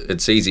 because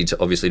it's easy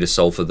to obviously to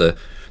solve for the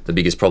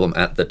biggest problem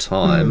at the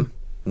time?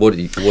 What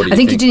do you think? I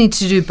think you do need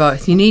to do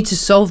both. You need to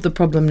solve the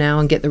problem now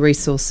and get the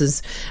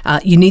resources.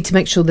 You need to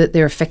make sure that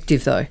they're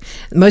effective, though.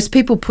 Most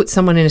people put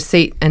someone in a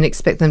seat and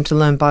expect them to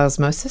learn by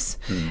osmosis.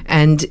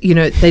 And,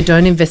 they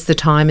don't invest the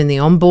time in the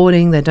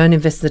onboarding. They don't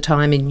invest the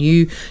time in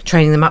you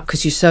training them up,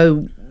 because you're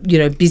so,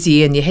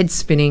 busy and your head's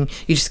spinning.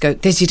 You just go,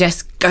 there's your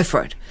desk, go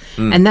for it.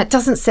 And that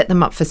doesn't set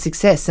them up for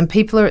success. And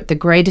people are at the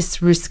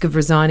greatest risk of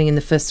resigning in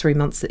the first 3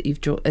 months that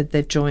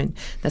they've joined.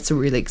 That's a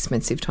really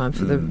expensive time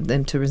for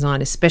them to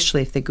resign,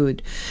 especially if they're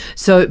good.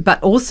 So,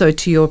 but also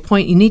to your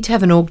point, you need to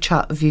have an org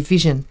chart of your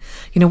vision.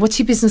 What's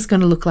your business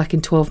going to look like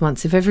in 12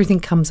 months if everything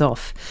comes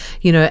off?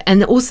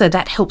 And also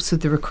that helps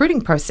with the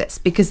recruiting process,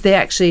 because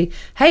they're actually,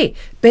 hey,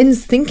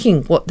 Ben's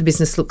thinking what the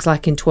business looks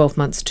like in 12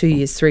 months, 2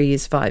 years, 3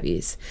 years, 5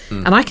 years.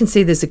 And I can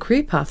see there's a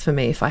career path for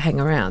me if I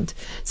hang around.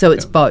 So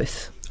it's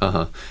both.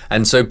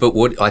 And so, but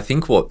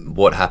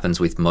what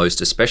happens with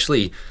most,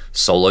 especially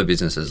solo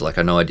businesses, like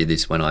I know I did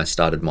this when I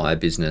started my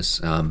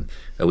business,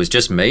 it was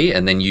just me,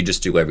 and then you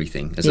just do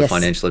everything as a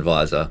financial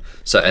advisor.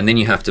 So, and then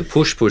you have to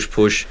push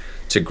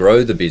to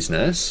grow the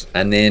business,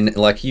 and then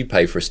like you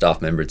pay for a staff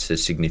member, it's a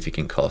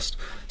significant cost.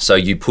 So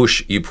you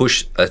push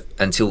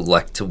until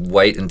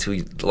wait until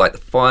the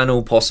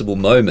final possible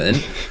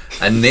moment,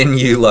 and then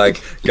you go,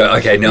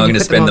 okay, now I'm going to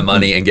spend the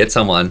money and get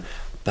someone.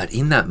 But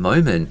in that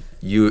moment,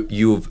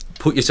 you've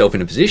put yourself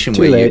in a position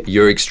where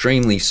you're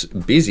extremely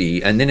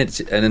busy, and then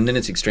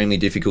it's extremely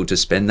difficult to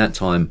spend that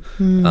time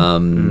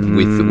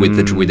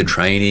with the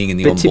training and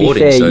the onboarding. To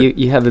be fair,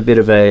 you have a bit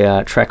of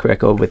a track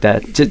record with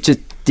that.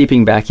 Just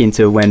dipping back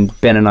into when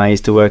Ben and I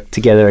used to work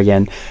together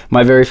again,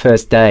 my very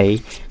first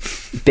day,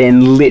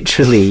 Ben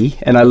literally,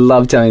 and I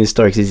love telling this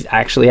story because it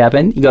actually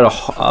happened, he got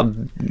a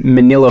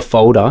manila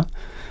folder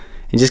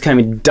and just came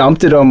and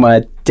dumped it on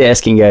my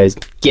desk and goes,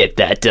 get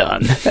that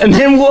done, and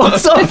then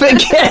walks off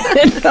again.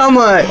 And I'm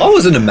like, I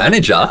wasn't a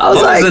manager. I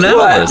was an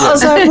analyst. I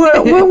was like, what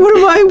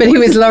am I? But he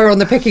was lower on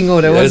the pecking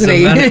order, wasn't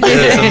he?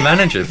 There's a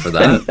manager for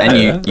that.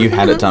 And you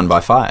had it done by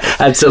 5.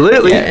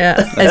 Absolutely.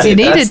 Yeah. As you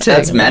needed to.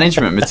 That's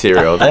management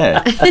material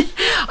there.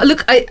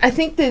 Look, I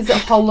think there's a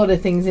whole lot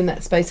of things in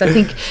that space. I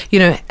think,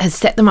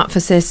 set them up for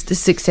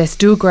success,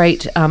 do a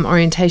great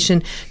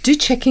orientation, do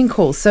check-in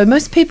calls. So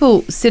most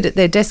people sit at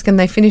their desk and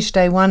they finish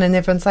day 1 and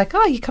everyone's like,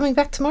 oh, you coming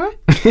back tomorrow?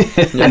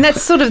 And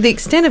that's sort of the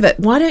extent of it.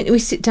 Why don't we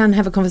sit down and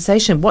have a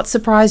conversation? What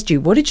surprised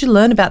you? What did you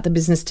learn about the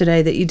business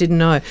today that you didn't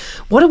know?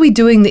 What are we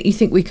doing that you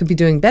think we could be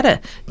doing better?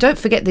 Don't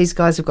forget, these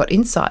guys have got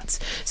insights.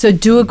 So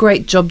do a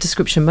great job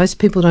description. Most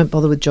people don't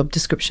bother with job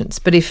descriptions.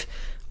 But if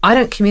I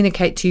don't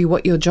communicate to you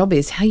what your job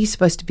is, how you're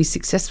supposed to be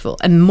successful.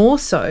 And more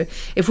so,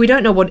 if we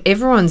don't know what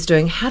everyone's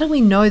doing, how do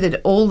we know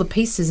that all the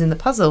pieces in the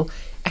puzzle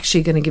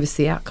actually going to give us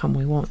the outcome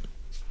we want?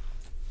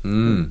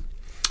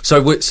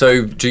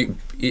 So do you,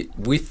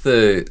 with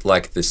the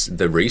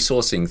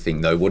resourcing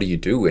thing though, what do you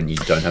do when you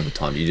don't have the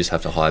time? You just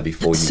have to hire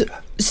before you.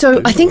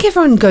 So I think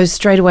everyone goes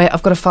straight away,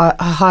 I've got to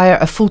hire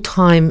a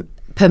full-time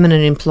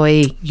permanent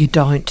employee. You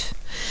don't.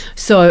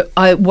 So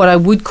what I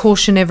would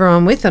caution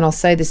everyone with, and I'll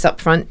say this up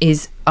front,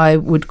 is I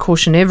would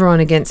caution everyone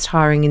against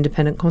hiring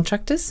independent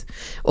contractors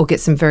or get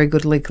some very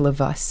good legal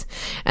advice.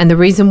 And the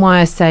reason why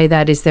I say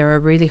that is they're a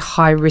really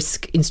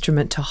high-risk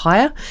instrument to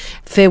hire.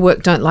 Fair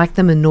Work don't like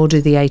them, and nor do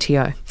the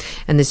ATO.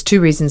 And there's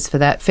two reasons for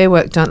that. Fair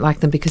Work don't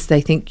like them because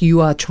they think you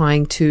are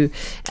trying to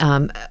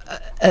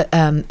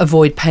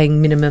avoid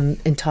paying minimum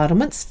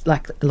entitlements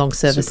like long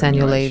service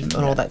annual leave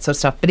and all that sort of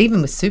stuff. But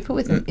even with super,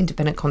 with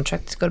independent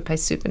contractors, got to pay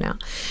super now.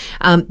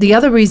 The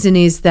other reason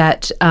is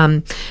that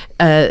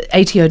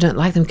ATO don't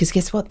like them because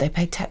guess what? They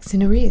pay tax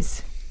in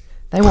arrears.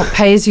 They want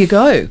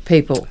pay-as-you-go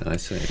people. I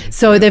see.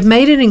 So they've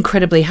made it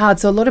incredibly hard.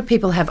 So a lot of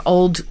people have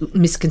old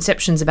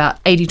misconceptions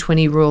about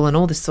 80-20 rule and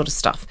all this sort of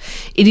stuff.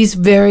 It is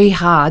very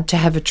hard to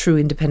have a true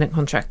independent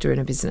contractor in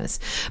a business.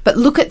 But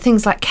look at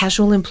things like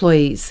casual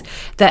employees.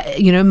 That,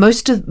 you know,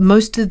 most of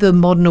the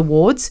modern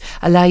awards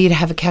allow you to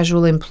have a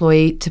casual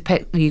employee to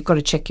pay. You've got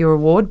to check your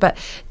award, but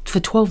for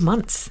 12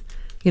 months.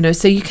 You know,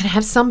 so you can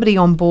have somebody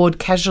on board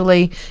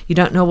casually. You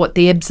don't know what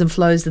the ebbs and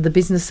flows of the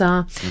business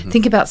are.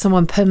 Think about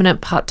someone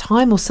permanent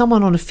part-time or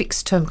someone on a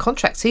fixed-term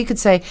contract. So you could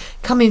say,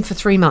 come in for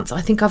 3 months.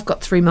 I think I've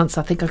got 3 months.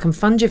 I think I can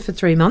fund you for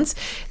 3 months.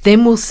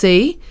 Then we'll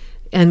see,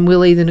 and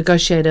we'll either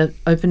negotiate an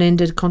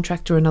open-ended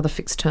contract or another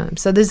fixed term.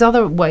 So there's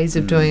other ways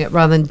of doing it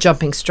rather than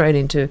jumping straight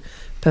into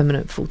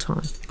permanent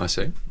full-time. I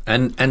see.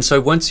 And so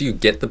once you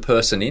get the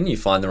person in, you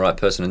find the right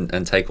person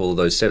and take all of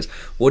those steps,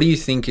 what do you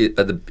think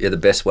are the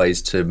best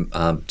ways to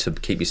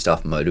keep your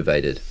staff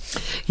motivated?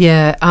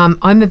 Yeah,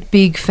 I'm a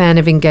big fan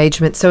of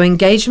engagement. So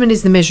engagement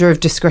is the measure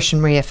of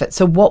discretionary effort.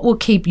 So what will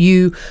keep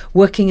you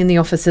working in the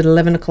office at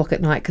 11 o'clock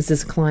at night because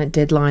there's a client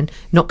deadline,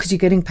 not because you're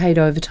getting paid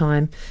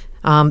overtime,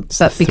 but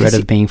because threat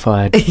of being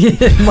fired.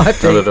 It might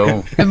be. Not at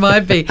all. It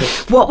might be.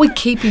 What would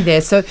keep you there?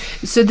 So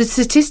the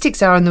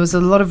statistics are, and there was a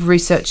lot of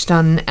research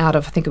done out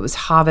of, I think it was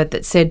Harvard,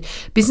 that said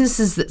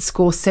businesses that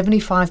score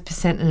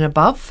 75% and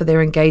above for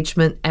their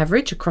engagement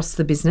average across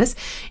the business,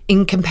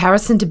 in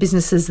comparison to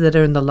businesses that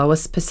are in the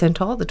lowest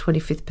percentile, the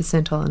 25th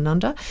percentile and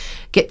under,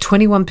 get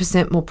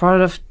 21% more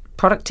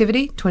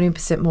productivity,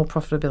 20% more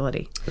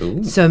profitability.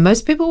 Ooh. So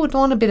most people would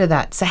want a bit of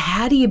that. So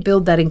how do you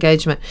build that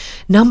engagement?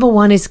 Number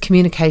one is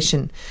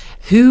communication.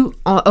 Who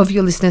of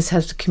your listeners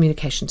has a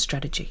communication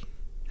strategy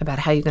about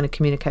how you're going to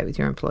communicate with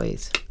your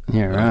employees?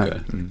 Yeah, right.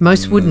 Okay.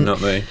 Most wouldn't.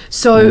 Not me.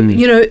 So,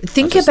 you know,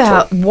 think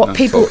about what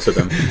people... Talk to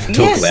them.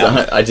 Yes.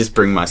 So I just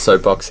bring my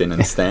soapbox in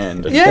and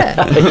stand.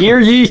 Yeah. Hear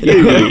ye.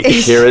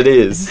 Here it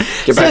is.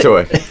 Get back to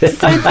work.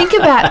 So think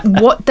about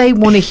what they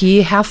want to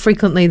hear, how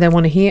frequently they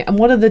want to hear, and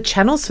what are the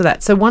channels for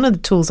that. So one of the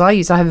tools I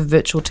use, I have a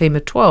virtual team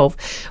of 12.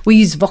 We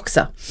use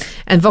Voxer.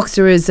 And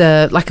Voxer is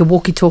like a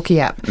walkie-talkie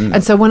app.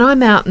 And so when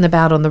I'm out and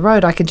about on the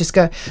road, I can just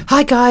go,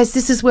 hi guys,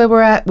 this is where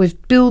we're at. We've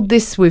built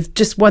this. We've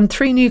just won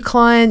 3 new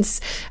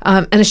clients.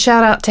 And a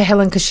shout out to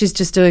Helen because she's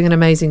just doing an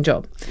amazing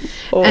job.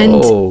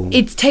 And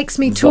it takes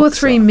me 2 or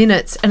 3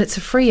 minutes, and it's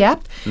a free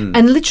app.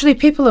 And literally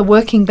people are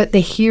working, but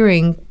they're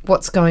hearing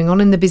what's going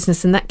on in the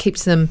business, and that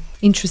keeps them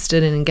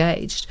interested and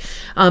engaged.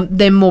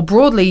 Then more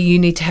broadly, you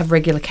need to have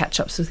regular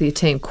catch-ups with your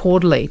team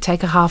quarterly.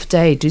 Take a half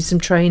day, do some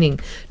training,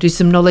 do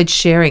some knowledge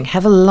sharing,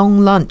 have a long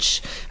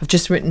lunch. I've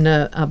just written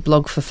a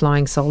blog for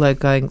Flying Solo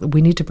going,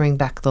 we need to bring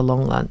back the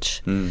long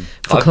lunch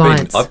for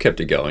clients. I've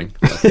kept it going.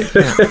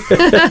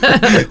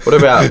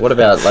 What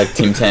about like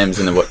Tim Tams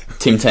in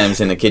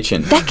the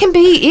kitchen? That can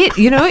be it,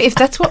 you know, if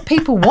that's what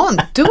people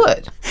want, do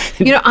it.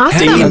 You know, ask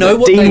them. You know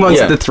what Dean they wants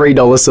Yeah. the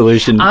 $3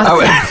 solution. You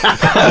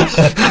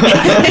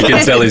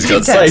can tell he's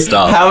got some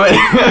stuff. How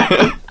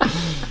many?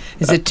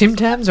 Is it Tim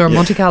Tams or a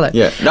Monte Carlo?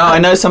 Yeah. No, I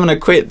know someone who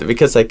quit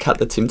because they cut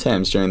the Tim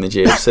Tams during the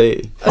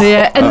GFC.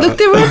 Yeah, and look,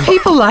 there are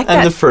people like And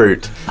that. the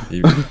fruit.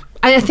 And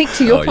I think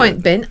to your Oh, point,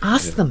 yeah. Ben,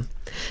 ask them.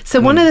 So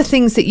one of the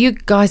things that you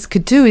guys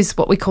could do is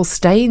what we call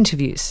stay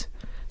interviews.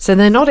 So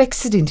they're not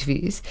exit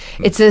interviews.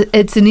 It's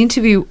an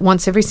interview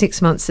once every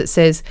 6 months that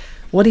says,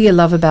 what do you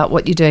love about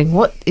what you're doing?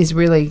 What is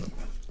really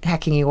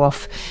hacking you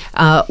off?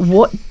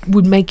 What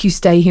would make you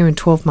stay here in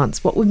 12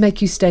 months? What would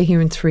make you stay here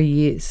in 3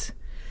 years?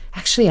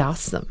 Actually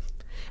ask them.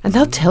 And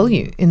they'll tell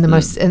you in the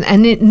most, and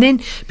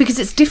then, because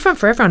it's different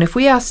for everyone. If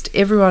we asked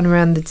everyone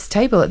around this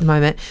table at the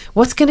moment,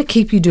 what's going to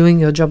keep you doing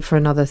your job for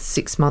another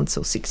 6 months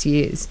or 6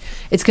 years?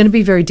 It's going to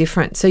be very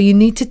different. So you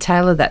need to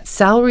tailor that.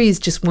 Salary is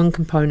just one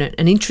component.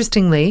 And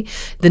interestingly,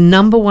 the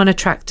number one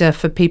attractor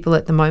for people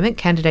at the moment,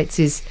 candidates,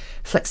 is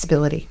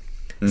flexibility.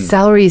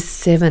 Salary is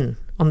 7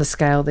 on the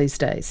scale these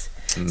days.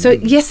 So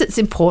yes, it's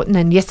important,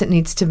 and yes, it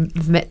needs to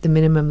have met the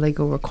minimum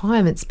legal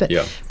requirements, but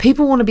Yeah.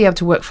 people want to be able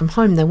to work from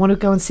home. They want to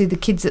go and see the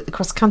kids at the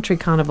cross-country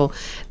carnival.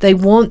 They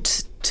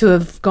want to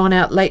have gone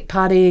out late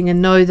partying and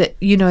know that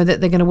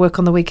they're going to work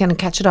on the weekend and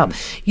catch it up.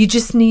 You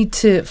just need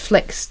to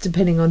flex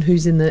depending on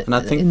who's in the And I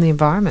think in the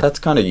environment. That's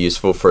kind of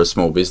useful for a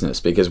small business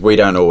because we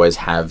don't always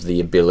have the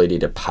ability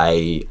to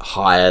pay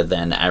higher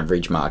than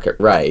average market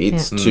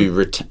rates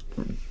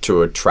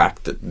to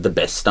attract the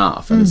best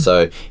staff. And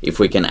so if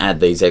we can add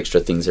these extra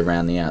things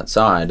around the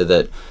outside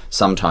that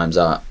sometimes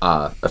are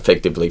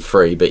effectively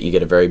free, but you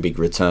get a very big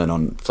return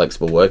on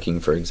flexible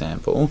working, for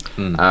example,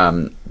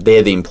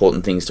 they're the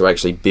important things to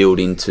actually build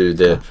into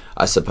the,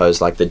 I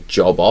suppose, like the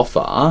job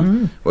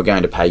offer. We're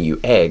going to pay you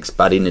X,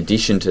 but in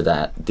addition to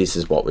that, this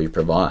is what we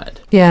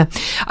provide. Yeah.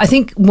 I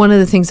think one of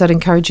the things I'd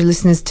encourage your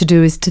listeners to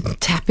do is to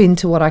tap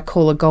into what I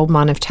call a gold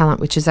mine of talent,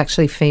 which is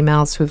actually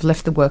females who have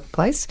left the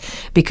workplace,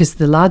 because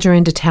the larger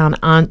end of town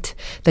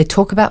they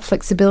talk about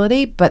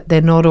flexibility, but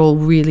they're not all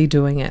really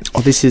doing it.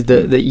 Oh, this is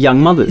the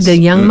young mothers. The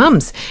young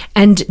mums.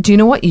 And do you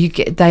know what?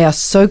 They are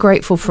so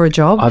grateful for a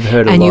job. I've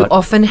heard a and lot. you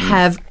often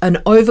have an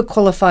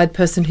overqualified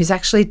person who's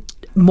actually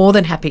more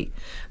than happy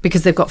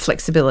because they've got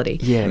flexibility.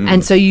 Yeah.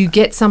 And so you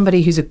get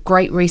somebody who's a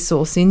great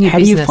resource in your How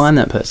business. do you find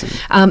that person?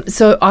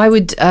 So I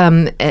would,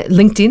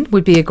 LinkedIn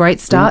would be a great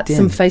start, LinkedIn.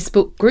 some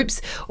Facebook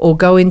groups, or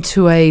go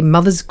into a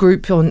mothers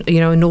group on,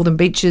 in Northern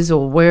Beaches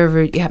or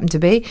wherever you happen to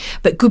be.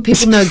 But good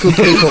people know good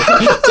people.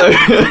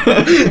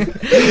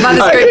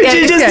 Mothers group, Could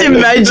you just okay.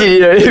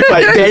 imagine, if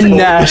like Ben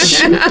Nash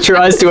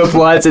tries to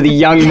apply to the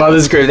young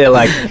mothers group, they're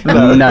like,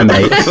 no,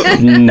 mate,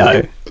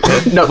 no,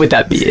 not with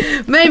that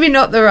beard. Maybe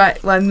not the right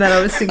one that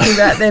I was thinking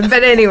about then,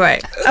 but anyway.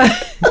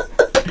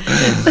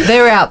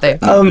 They're out there.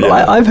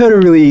 I've heard a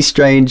really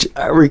strange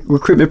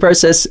recruitment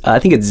process. I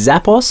think it's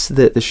Zappos,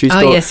 the shoe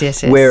store. Oh,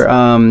 yes.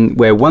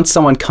 Where once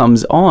someone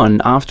comes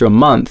on after a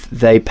month,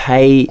 they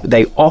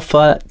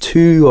offer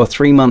 2 or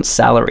 3 months'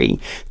 salary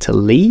to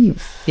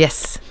leave.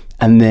 Yes.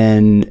 And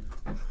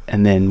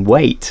then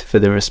wait for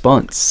the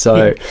response.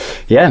 So,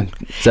 yeah.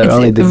 So It's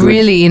only the good-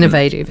 really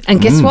innovative.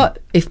 And guess what?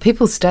 If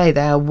people stay,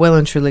 they are well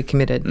and truly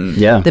committed.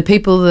 Yeah. The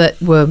people that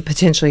were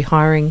potentially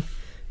hiring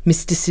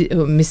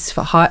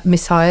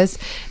mishires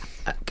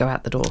go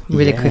out the door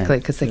really quickly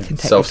because they can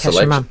take their cash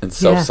and run. It's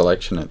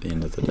self-selection at the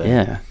end of the day.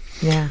 Yeah.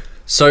 Yeah.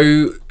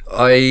 So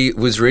I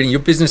was reading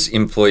your business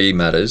Employee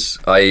Matters.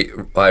 I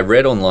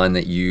read online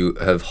that you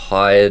have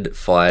hired,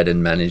 fired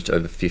and managed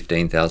over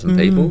 15,000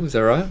 people. Is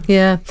that right?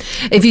 Yeah.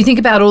 If you think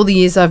about all the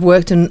years I've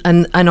worked and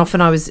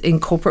often I was in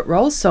corporate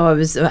roles, so I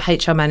was a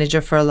HR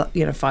manager for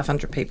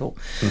 500 people.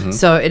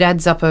 So it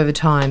adds up over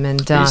time.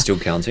 And Are you still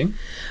counting?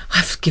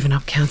 I've given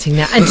up counting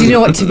now. And do you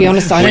know what? To be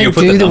honest, I Will you don't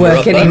put do the the number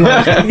work up? anymore.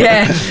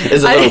 Yeah.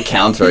 There's a little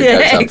counter it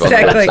goes up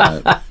exactly.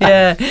 on that.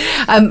 Yeah.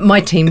 My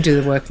team do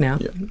the work now.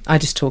 I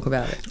just talk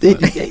about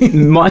it.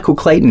 Michael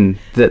Clayton,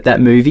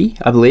 that movie,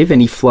 I believe,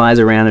 and he flies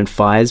around and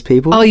fires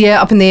people. Oh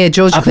yeah, up in the air,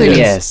 George Up in Clooney.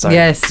 the air, sorry.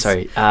 Yes.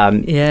 Sorry.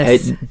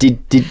 Yes.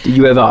 Did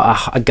you ever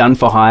a gun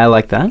for hire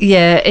like that?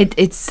 Yeah,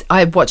 it's.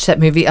 I watched that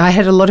movie. I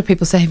had a lot of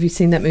people say, "Have you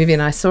seen that movie?"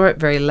 And I saw it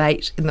very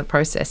late in the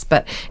process,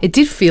 but it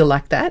did feel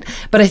like that.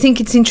 But I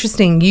think it's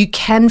interesting. You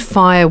can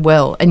fire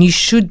well, and you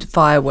should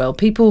fire well.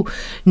 People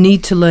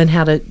need to learn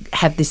how to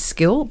have this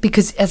skill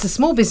because, as a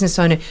small business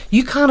owner,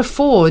 you can't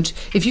afford.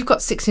 If you've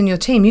got 6 in your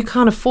team, you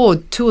can't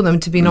afford 2 of them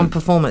to be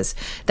non-performers.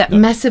 That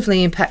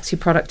massively impacts your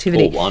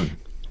productivity. Or one.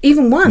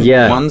 Even one.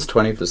 Yeah. One's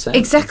 20%.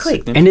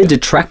 Exactly. And a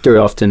detractor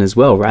often as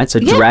well, right? So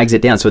it drags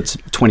it down. So it's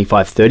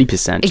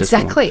 25-30%.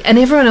 Exactly. And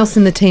everyone else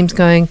in the team's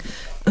going,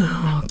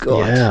 oh,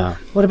 God. Yeah.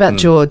 What about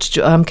George?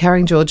 I'm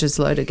carrying George's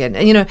load again.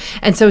 And,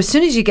 and so as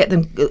soon as you get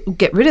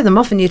rid of them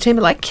off, and your team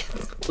are like,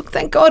 look,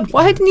 thank God,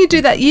 why didn't you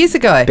do that years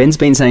ago? Ben's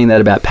been saying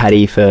that about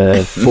Paddy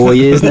for 4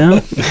 years now.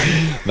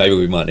 Maybe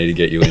we might need to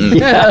get you in. Bring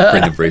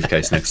the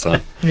briefcase next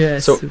time.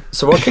 Yes.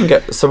 So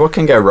what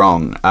can go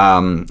wrong?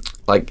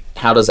 Like,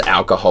 how does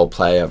alcohol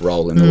play a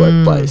role in the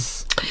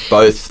workplace?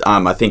 Both,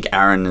 I think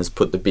Aaron has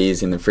put the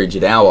beers in the fridge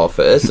at our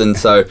office, and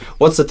so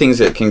what's the things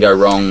that can go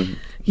wrong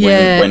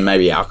when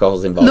maybe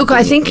alcohol's involved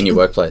in your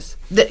workplace?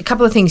 A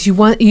couple of things.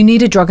 You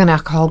need a drug and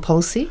alcohol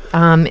policy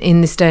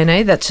in this day and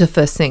age. That's the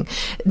first thing.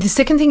 The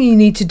second thing you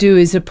need to do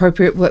is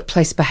appropriate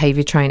workplace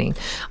behaviour training.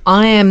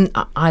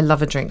 I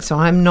love a drink, so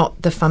I'm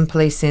not the fun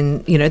police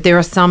in, there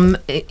are some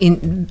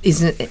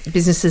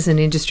businesses and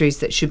industries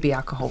that should be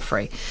alcohol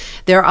free.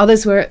 There are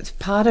others where it's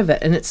part of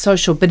it and it's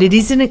social, but it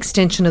is an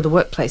extension of the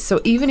workplace. So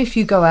even if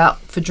you go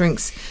out for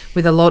drinks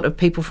with a lot of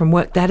people from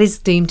work, that is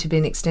deemed to be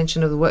an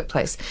extension of the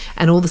workplace,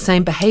 and all the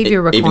same behaviour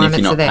requirements even if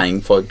you're are not there.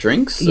 paying for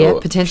drinks? Yeah, or-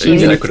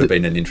 potentially. That could have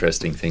been an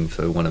interesting thing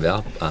for one of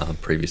our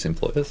previous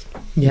employers.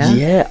 Yeah.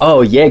 Yeah.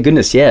 Oh, yeah.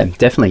 Goodness. Yeah.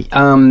 Definitely.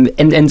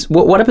 And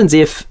what happens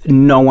if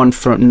no one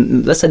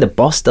from, let's say, the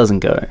boss doesn't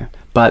go,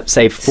 but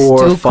say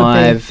 4 or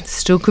 5?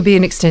 Still could be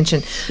an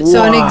extension.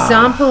 So an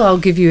example I'll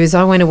give you is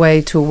I went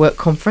away to a work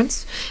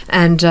conference,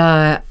 and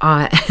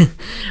I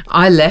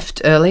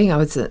left early. I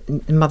was a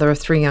mother of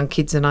 3 young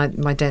kids, and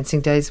my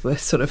dancing days were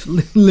sort of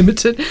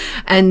limited.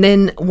 And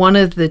then one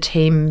of the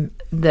team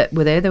that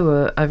were there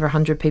were over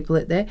 100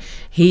 people there.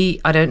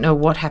 I don't know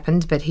what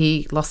happened, but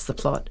he lost the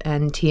plot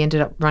and he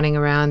ended up running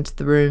around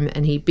the room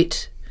and he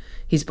bit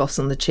his boss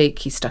on the cheek.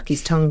 He stuck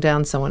his tongue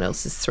down someone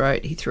else's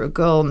throat. He threw a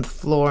girl on the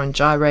floor and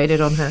gyrated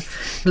on her.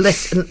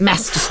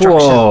 Mass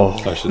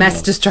destruction.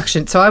 Mass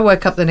destruction. So I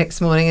woke up the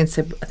next morning and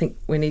said, I think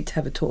we need to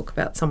have a talk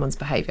about someone's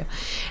behaviour.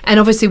 And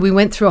obviously we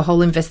went through a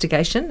whole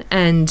investigation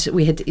and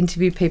we had to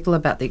interview people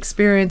about the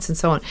experience and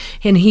so on.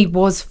 And he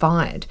was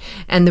fired.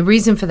 And the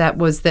reason for that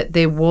was that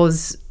there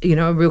was,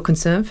 a real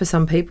concern for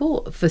some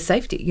people for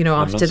safety,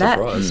 after that.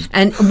 Surprised.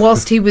 And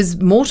whilst he was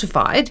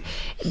mortified,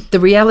 the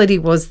reality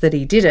was that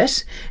he did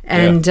it.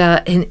 And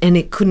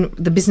it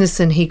couldn't. The business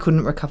and he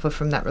couldn't recover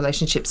from that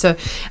relationship. So,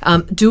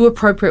 do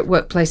appropriate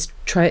workplace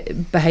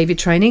behaviour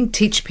training.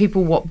 Teach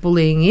people what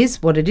bullying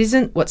is, what it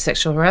isn't, what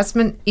sexual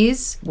harassment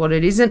is, what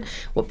it isn't,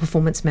 what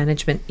performance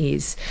management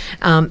is,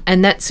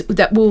 and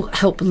that will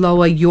help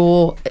lower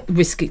your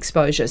risk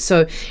exposure.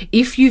 So,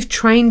 if you've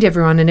trained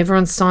everyone and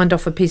everyone's signed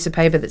off a piece of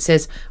paper that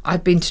says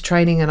I've been to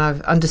training and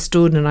I've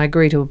understood and I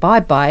agree to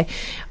abide by,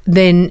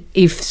 then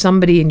if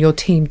somebody in your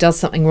team does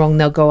something wrong,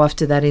 they'll go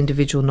after that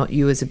individual, not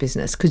you as a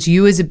business. Because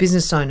you as a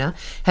business owner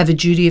have a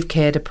duty of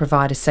care to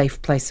provide a safe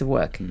place of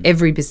work.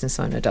 Every business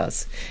owner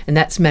does. And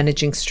that's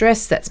managing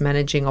stress, that's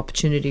managing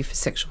opportunity for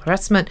sexual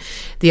harassment.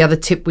 The other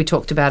tip, we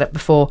talked about it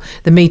before,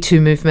 the Me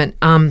Too movement.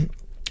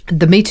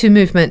 The Me Too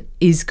movement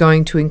is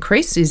going to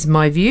increase, is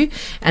my view,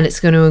 and it's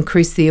going to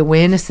increase the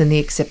awareness and the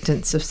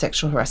acceptance of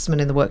sexual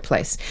harassment in the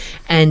workplace.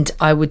 And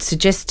I would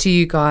suggest to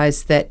you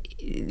guys that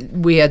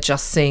we are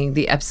just seeing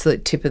the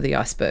absolute tip of the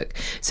iceberg.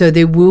 So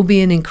there will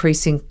be an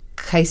increase in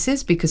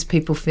cases because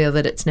people feel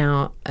that it's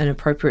now an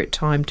appropriate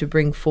time to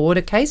bring forward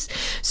a case.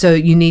 So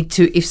you need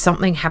to, if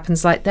something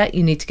happens like that,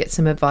 you need to get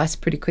some advice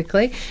pretty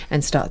quickly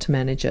and start to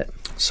manage it.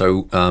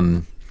 So,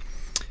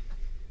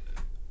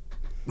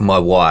 my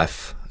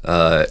wife.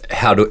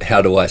 How do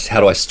I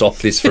stop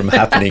this from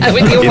happening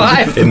With your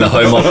wife? in the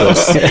home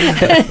office,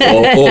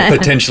 or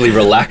potentially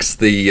relax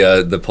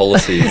the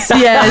policies?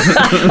 Yes,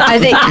 I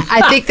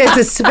think there's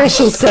a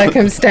special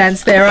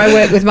circumstance there. I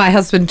work with my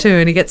husband too,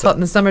 and he gets hot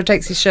in the summer,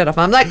 takes his shirt off.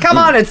 I'm like, come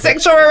on, it's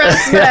sexual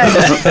harassment.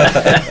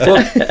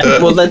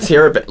 well, let's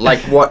hear a bit. Like,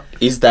 what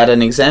is that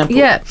an example?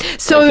 Yeah,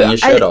 so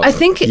I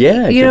think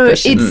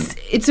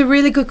it's a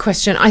really good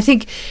question. I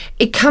think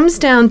it comes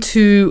down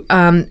to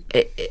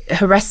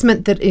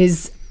harassment that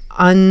is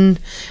that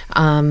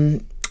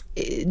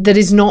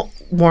is not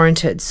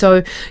warranted.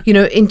 So,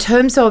 in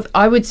terms of,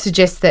 I would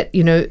suggest that,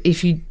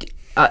 if you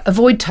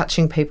avoid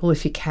touching people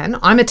if you can.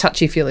 I'm a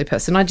touchy-feely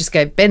person. I just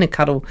gave Ben a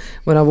cuddle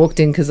when I walked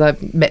in because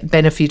I've met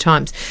Ben a few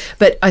times.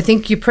 But I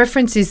think your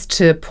preference is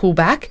to pull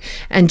back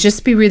and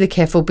just be really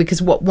careful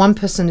because what one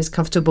person is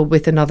comfortable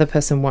with, another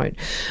person won't.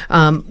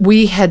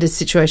 We had a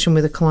situation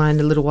with a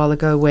client a little while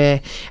ago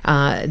where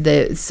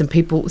there's some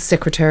people,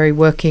 secretary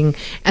working,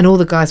 and all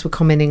the guys were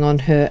commenting on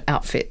her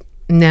outfit.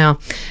 Now,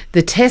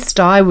 the test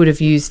I would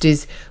have used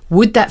is,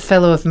 would that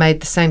fellow have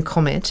made the same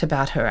comment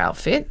about her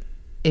outfit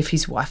if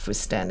his wife was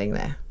standing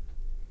there?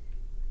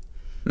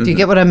 Do you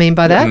get what I mean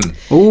by that?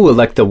 Ooh,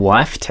 like the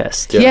wife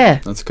test. Yeah.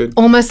 That's good.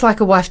 Almost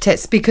like a wife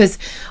test, because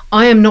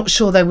I am not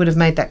sure they would have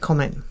made that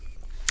comment.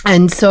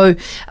 And so,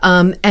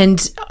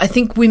 and I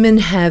think women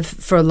have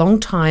for a long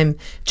time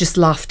just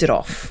laughed it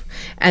off.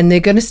 And they're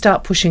going to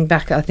start pushing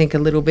back, I think, a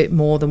little bit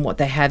more than what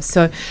they have.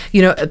 So,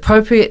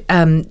 appropriate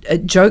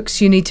jokes,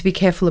 you need to be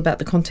careful about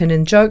the content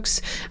in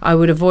jokes. I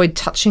would avoid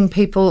touching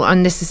people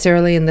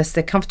unnecessarily unless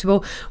they're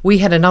comfortable. We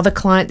had another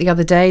client the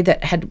other day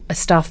that had a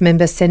staff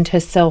member send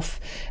herself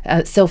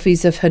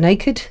selfies of her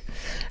naked.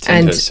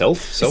 Herself?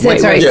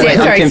 Sorry.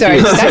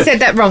 I said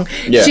that wrong.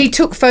 Yeah. She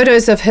took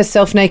photos of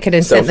herself naked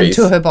and sent them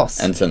to her boss.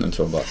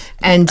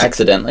 And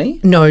accidentally?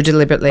 No,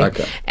 deliberately.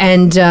 Okay.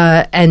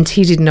 And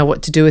he didn't know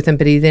what to do with them,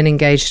 but he then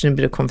engaged in a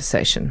bit of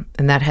conversation,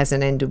 and that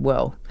hasn't ended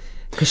well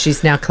because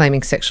she's now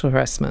claiming sexual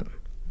harassment.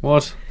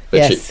 What?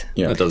 Yes.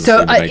 That doesn't So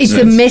seem to make it's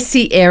sense. a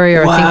messy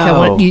area. Wow. I think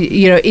I want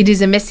it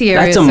is a messy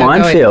area. That's a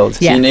minefield.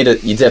 So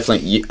you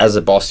definitely, as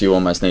a boss, you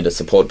almost need a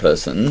support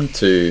person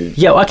to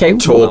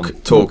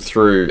talk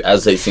through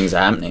as these things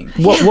are happening.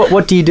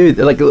 What do you do?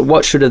 Like,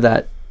 what should have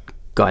that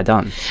guy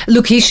done?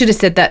 Look, he should have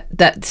said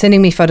that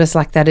sending me photos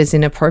like that is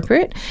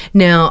inappropriate.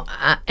 Now,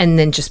 and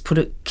then just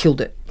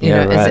killed it.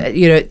 Right.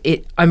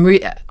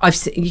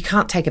 You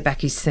can't take it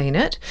back. He's seen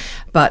it,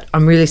 but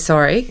I'm really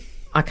sorry.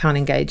 I can't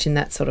engage in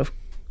that sort of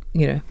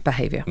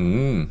behaviour.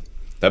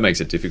 That makes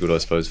it difficult, I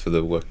suppose, for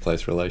the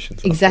workplace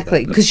relations.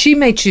 Exactly, because she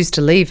may choose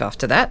to leave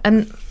after that,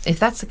 and if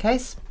that's the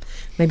case,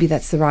 maybe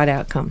that's the right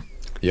outcome.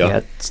 Yeah,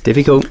 it's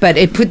difficult. But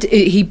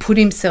he put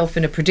himself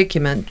in a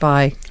predicament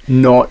by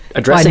not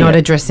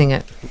addressing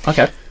it.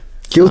 Okay.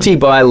 Guilty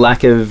by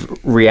lack of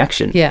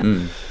reaction.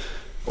 Yeah.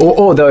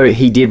 Although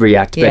he did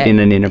react, but in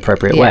an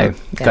inappropriate way.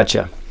 Yeah.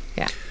 Gotcha.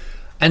 Yeah.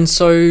 And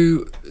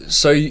so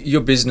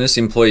your business,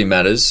 Employee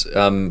Matters,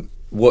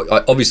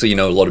 obviously you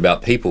know a lot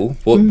about people.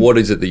 What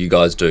is it that you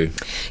guys do?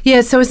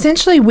 Yeah, so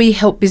essentially we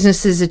help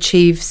businesses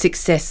achieve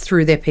success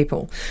through their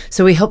people.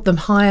 So we help them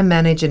hire,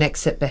 manage and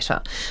exit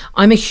better.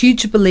 I'm a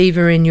huge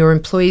believer in your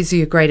employees are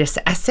your greatest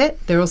asset.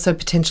 They're also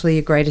potentially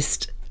your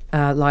greatest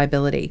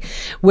liability.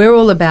 We're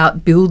all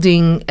about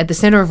building, at the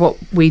center of what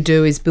we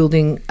do is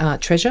building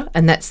treasure,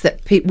 and that's that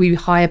we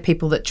hire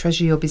people that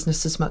treasure your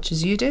business as much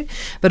as you do,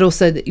 but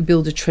also that you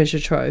build a treasure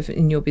trove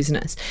in your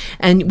business.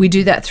 And we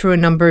do that through a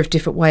number of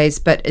different ways,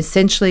 but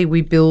essentially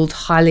we build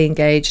highly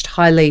engaged,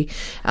 highly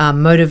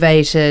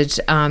motivated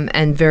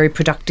and very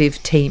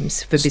productive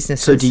teams for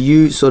businesses. So do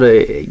you sort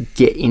of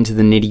get into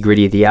the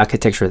nitty-gritty of the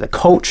architecture of the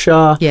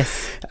culture?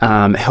 Yes.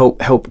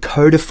 Help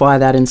codify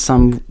that in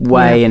some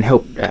way and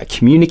help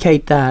communicate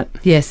that?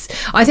 Yes,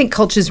 I think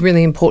culture is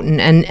really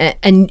important,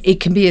 and it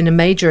can be a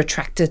major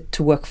attractor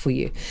to work for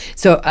you.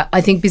 So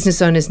I think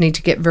business owners need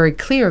to get very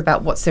clear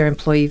about what's their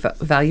employee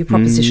value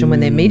proposition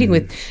when they're meeting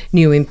with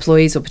new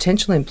employees or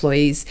potential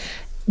employees.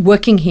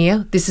 Working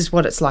here, this is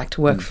what it's like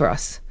to work for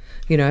us.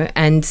 You know,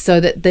 and so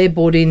that they're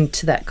bought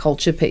into that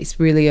culture piece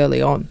really early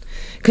on.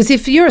 Because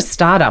if you're a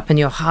startup and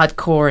you're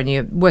hardcore and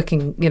you're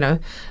working, you know,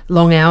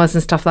 long hours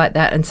and stuff like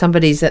that, and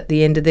somebody's at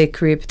the end of their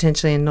career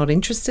potentially and not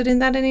interested in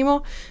that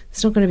anymore,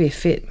 it's not going to be a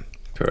fit.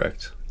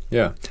 Correct.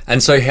 Yeah.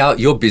 And so how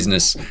your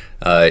business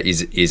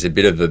is a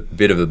bit of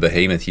a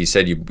behemoth. You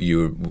said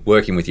you're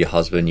working with your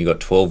husband, you got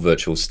 12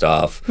 virtual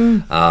staff.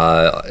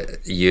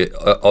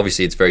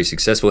 Obviously it's very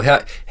successful.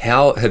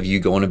 How have you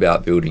gone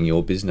about building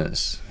your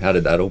business? How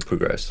did that all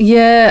progress?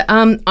 Yeah,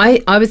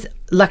 I was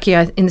lucky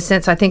in the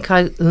sense I think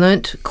I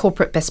learnt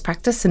corporate best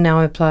practice and now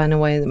I apply in a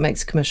way that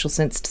makes commercial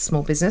sense to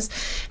small business.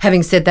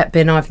 Having said that,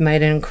 Ben, I've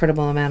made an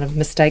incredible amount of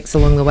mistakes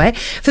along the way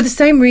for the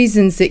same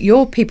reasons that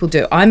your people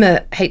do. I'm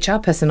a HR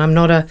person. I'm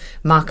not a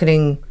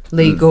marketing,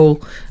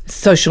 legal,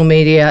 social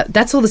media.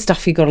 That's all the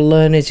stuff you got to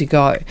learn as you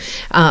go.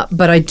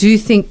 But I do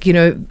think, you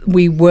know,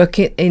 we work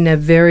in a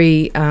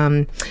very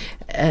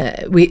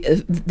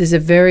there's a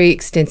very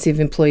extensive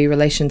employee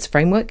relations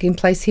framework in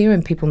place here,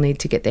 and people need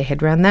to get their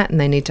head around that,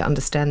 and they need to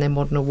understand their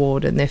modern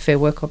award and their fair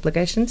work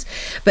obligations.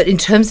 But in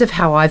terms of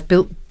how I've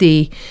built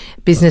the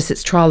business,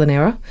 it's trial and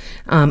error.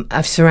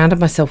 I've surrounded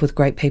myself with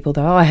great people,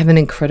 though. I have an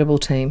incredible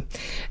team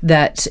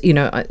that, you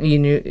know, I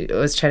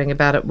was chatting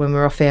about it when we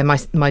were off air.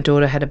 My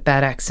daughter had a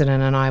bad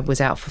accident and I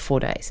was out for 4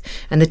 days,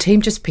 and the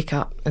team just pick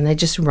up and they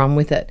just run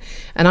with it.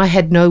 And I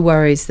had no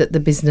worries that the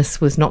business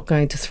was not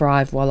going to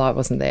thrive while I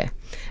wasn't there.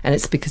 And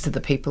it's because of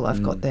the people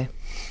I've got there.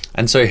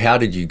 And so how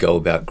did you go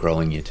about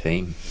growing your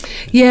team?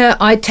 Yeah,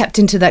 I tapped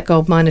into that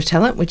gold mine of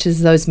talent, which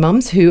is those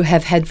mums who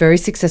have had very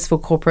successful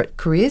corporate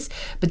careers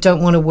but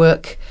don't want to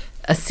work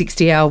a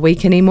 60-hour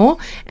week anymore.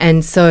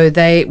 And so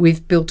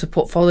we've built a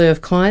portfolio of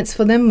clients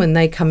for them when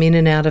they come in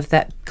and out of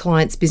that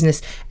client's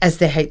business as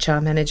their HR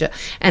manager.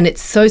 And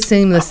it's so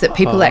seamless that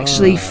people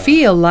actually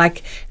feel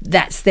like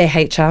that's their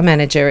HR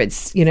manager.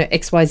 It's, you know,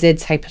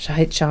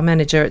 XYZ's HR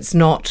manager. It's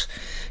not,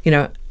 you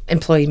know,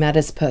 employee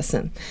matters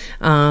person.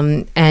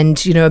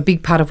 And, you know, a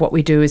big part of what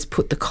we do is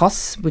put the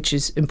costs, which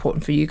is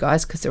important for you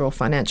guys because they're all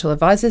financial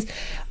advisors.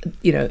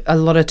 You know, a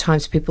lot of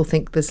times people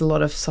think there's a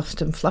lot of soft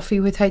and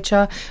fluffy with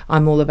HR.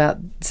 I'm all about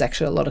there's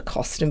actually a lot of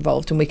cost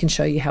involved, and we can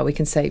show you how we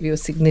can save you a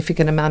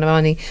significant amount of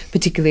money,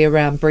 particularly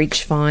around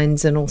breach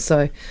fines and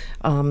also,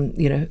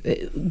 you know,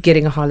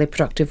 getting a highly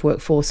productive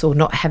workforce or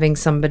not having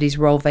somebody's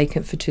role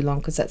vacant for too long,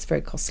 because that's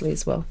very costly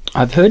as well.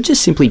 I've heard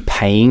just simply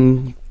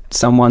paying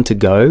someone to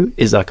go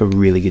is like a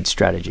really good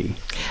strategy.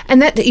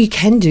 And that you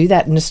can do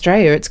that in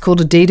Australia. It's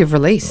called a deed of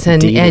release.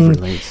 And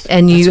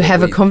you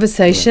have a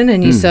conversation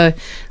and you so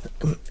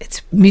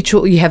it's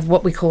mutual. You have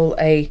what we call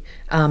a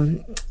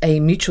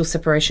mutual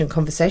separation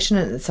conversation,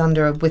 and it's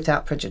under a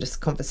without prejudice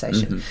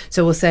conversation.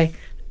 So we'll say,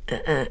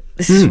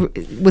 this is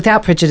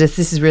without prejudice,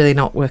 this is really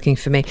not working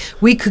for me.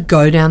 We could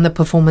go down the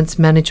performance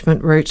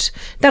management route.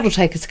 That'll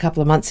take us a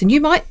couple of months and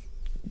you might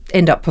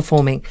end up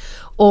performing.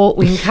 Or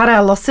we can cut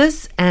our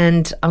losses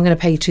and I'm going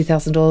to pay you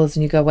 $2,000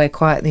 and you go away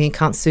quietly and you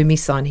can't sue me,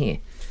 sign here.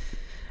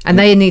 And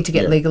they need to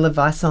get legal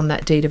advice on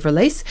that deed of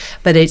release.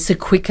 But it's a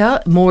quicker,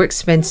 more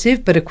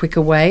expensive, but a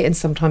quicker way and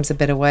sometimes a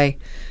better way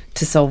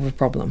to solve a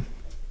problem.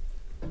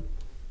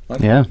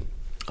 Yeah.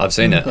 I've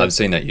seen that. I've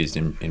seen that used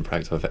in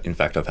practice. In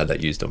fact, I've had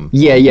that used on.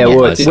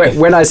 Well,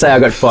 when I say I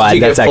got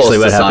fired, that's actually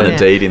what happened. Sign a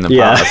deed in the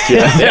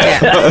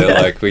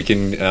past. Like we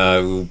can,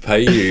 we'll pay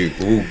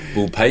you.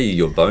 We'll pay you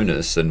your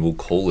bonus, and we'll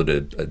call it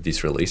a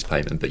this release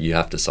payment. But you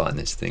have to sign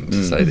this thing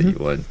to say that you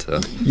won't.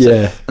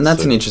 And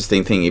that's an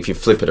interesting thing. If you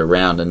flip it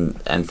around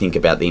and think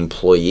about the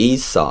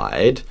employees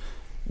side,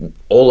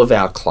 all of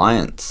our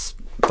clients,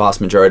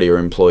 vast majority are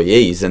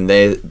employees, and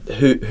they're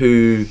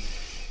who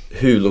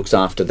looks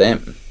after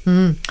them.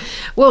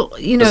 Well,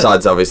 you know,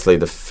 besides obviously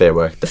the Fair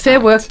Work. The Fair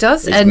Work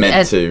does, it's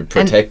meant to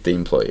protect the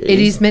employees. It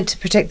is meant to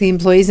protect the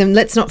employees, and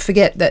let's not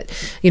forget that,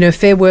 you know,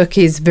 Fair Work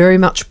is very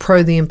much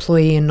pro the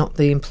employee and not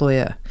the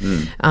employer.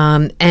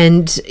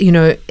 And,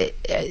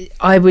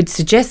 I would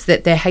suggest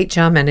that their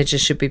HR manager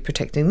should be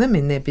protecting them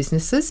in their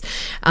businesses.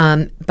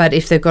 But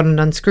if they've got an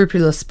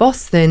unscrupulous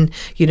boss, then,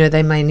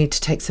 they may need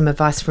to take some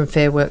advice from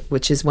Fair Work,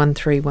 which is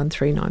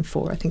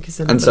 131394, I think is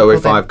the number. And so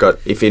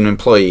if an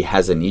employee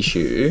has an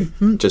issue,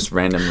 just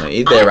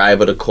randomly, they're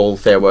able to call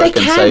Fair Work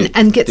and say,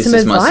 and get this some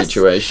is advice. my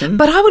situation.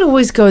 But I would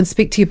always go and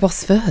speak to your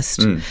boss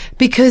first,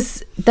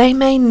 because they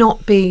may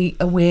not be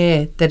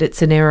aware that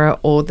it's an error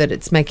or that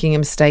it's making a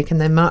mistake, and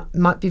they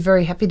might be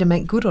very happy to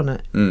make good on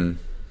it.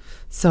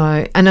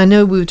 So, and I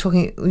know we were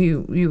talking,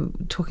 you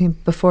were talking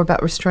before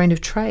about restraint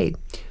of trade.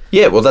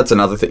 Yeah, well, that's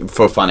another thing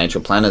for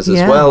financial planners as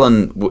well.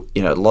 And,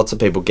 lots of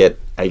people get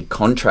a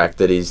contract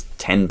that is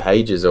 10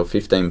 pages or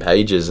 15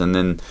 pages. And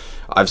then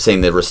I've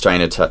seen the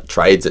restraint of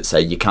trades that say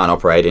you can't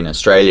operate in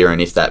Australia.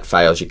 And if that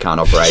fails, you can't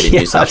operate in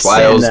New South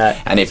Wales.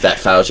 And if that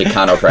fails, you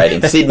can't operate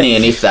in Sydney.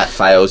 And if that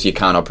fails, you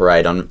can't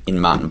operate in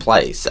Martin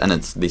Place. And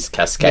it's this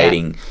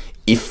cascading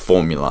if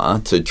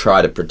formula to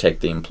try to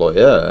protect the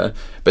employer.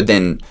 But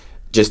then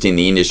just in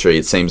the industry,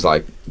 it seems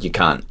like you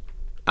can't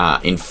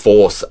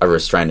enforce a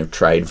restraint of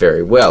trade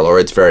very well, or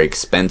it's very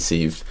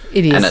expensive.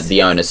 It is. And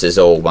the onus is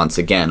all, once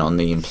again, on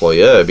the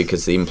employer,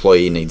 because the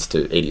employee needs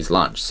to eat his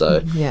lunch. So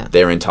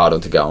they're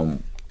entitled to go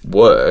and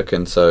work.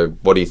 And so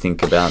what do you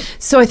think about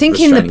So I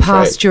think in the restraining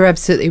past, trade? you're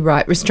absolutely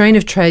right. Restraint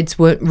of trades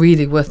weren't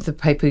really worth the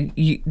paper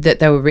that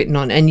they were written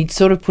on, and you'd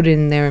sort of put it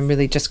in there and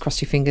really just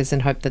cross your fingers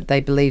and hope that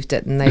they believed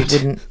it and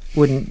they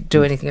wouldn't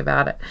do anything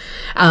about it.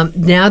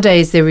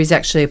 Nowadays, there is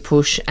actually a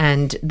push,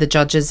 and the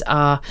judges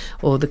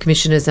or the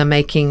commissioners are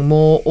making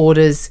more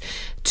orders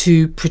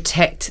to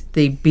protect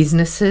the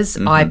business's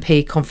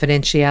IP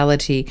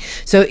confidentiality.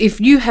 So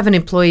if you have an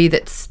employee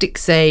that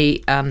sticks a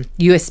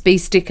USB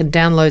stick and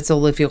downloads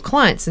all of your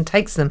clients and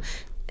takes them,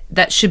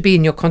 that should be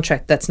in your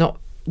contract. That's not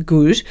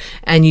good,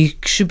 and you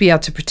should be able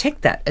to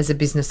protect that as a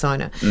business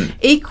owner.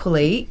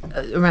 Equally,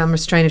 around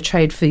restraint of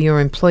trade for your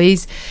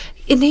employees,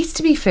 it needs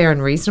to be fair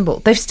and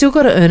reasonable. They've still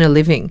got to earn a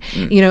living.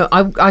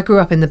 I grew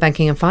up in the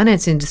banking and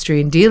finance industry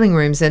in dealing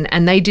rooms,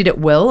 and they did it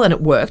well, and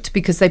it worked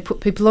because they put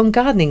people on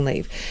gardening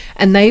leave,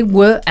 and they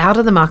were out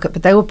of the market,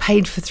 but they were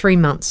paid for 3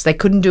 months. They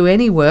couldn't do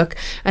any work,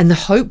 and the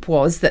hope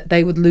was that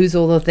they would lose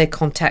all of their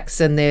contacts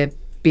and their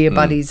beer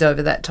buddies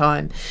over that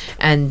time,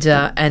 and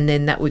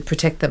then that would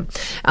protect them.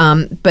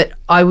 But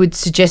I would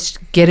suggest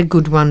get a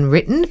good one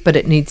written, but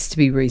it needs to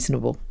be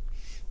reasonable.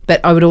 But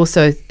I would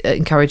also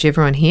encourage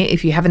everyone here,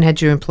 if you haven't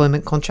had your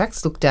employment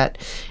contracts looked at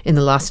in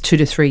the last 2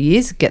 to 3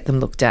 years, get them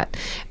looked at,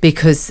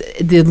 because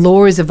the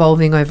law is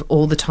evolving over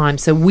all the time.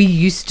 So we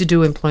used to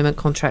do employment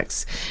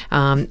contracts,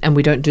 and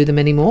we don't do them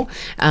anymore.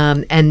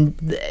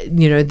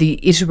 The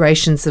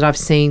iterations that I've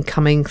seen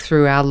coming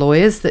through our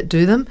lawyers that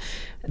do them,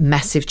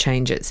 massive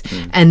changes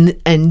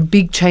and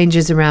big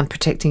changes around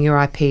protecting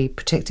your IP,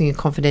 protecting your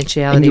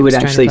confidentiality. And you would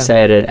actually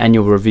say at an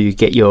annual review,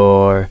 get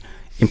your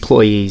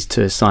employees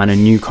to sign a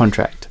new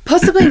contract?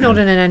 Possibly not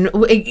in an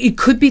annual. It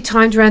could be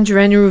timed around your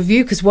annual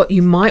review, because what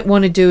you might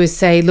want to do is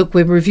say, look,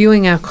 we're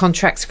reviewing our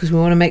contracts because we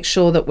want to make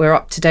sure that we're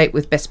up to date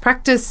with best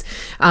practice.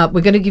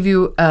 We're going to give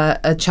you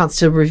a chance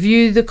to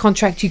review the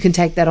contract. You can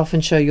take that off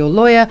and show your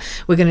lawyer.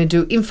 We're going to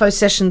do info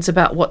sessions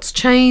about what's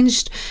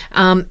changed.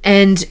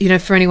 And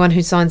for anyone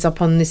who signs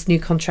up on this new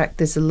contract,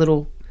 there's a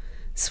little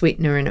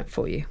sweetener in it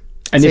for you.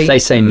 And if they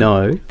say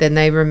no, then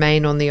they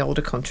remain on the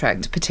older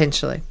contract,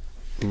 potentially.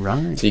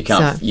 Right. So you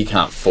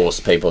can't force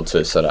people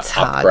to sort of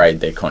upgrade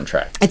their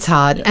contract. It's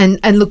hard. Yeah.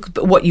 And look,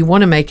 but what you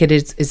want to make it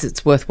is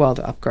it's worthwhile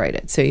to upgrade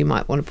it. So you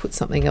might want to put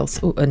something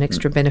else, an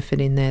extra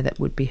benefit in there that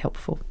would be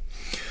helpful.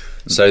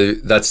 So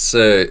that's.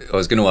 I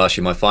was going to ask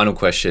you. My final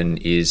question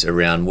is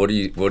around what do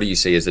you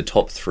see as the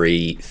top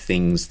 3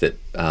 things that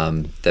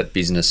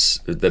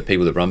that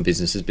people that run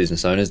businesses,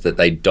 business owners, that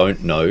they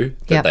don't know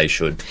that they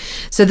should?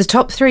 So the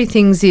top 3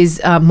 things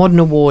is Modern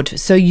Award.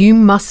 So you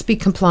must be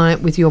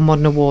compliant with your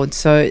Modern Award.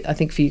 So I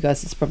think for you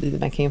guys, it's probably the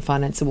Banking and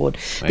Finance Award.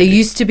 Maybe. There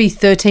used to be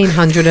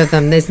 1,300 of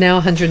them. There's now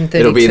 132.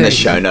 It'll be in the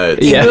show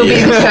notes. It will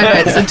be in the show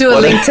notes. So do a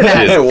link to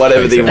that.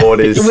 Whatever the award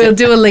is. We'll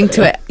do a link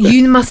to it.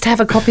 You must have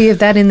a copy of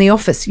that in the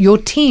office. Your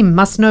team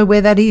must know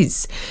where that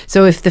is.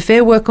 So if the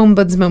Fair Work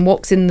Ombudsman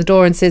walks in the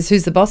door and says,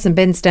 "Who's the boss?" and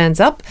Ben stands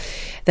up,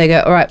 they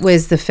go, "All right,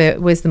 where's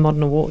the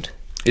Modern Award?"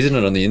 Isn't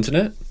it on the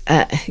internet?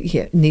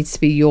 It needs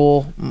to be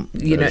your,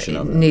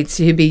 it needs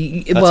to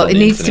be, it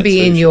needs to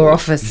be in your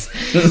office,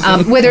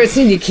 whether it's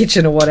in your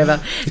kitchen or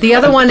whatever. The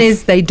other one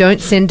is they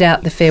don't send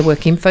out the Fair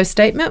Work Info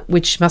Statement,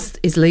 which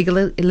is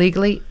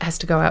legally has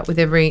to go out with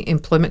every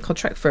employment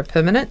contract for a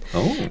permanent.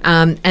 Oh,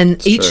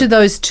 and each of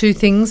those 2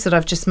 things that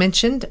I've just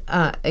mentioned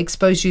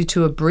expose you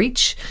to a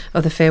breach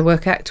of the Fair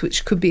Work Act,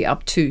 which could be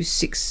up to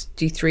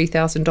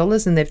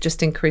 $63,000, and they've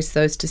just increased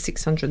those to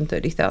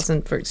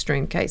 $630,000 for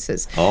extreme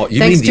cases. Oh, you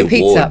Thanks mean the to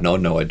award? pizza.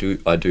 No,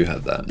 I do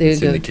have that. There you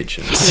It's in go. the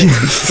kitchen.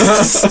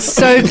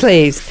 So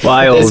pleased.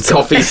 There's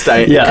coffee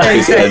stains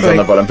on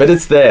the bottom, but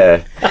it's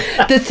there.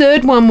 The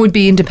third one would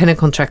be independent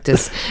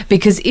contractors,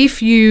 because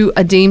if you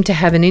are deemed to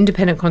have an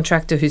independent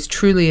contractor who's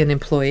truly an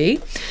employee,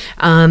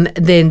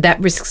 then that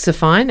risks a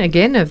fine,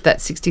 again, of that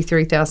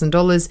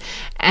 $63,000.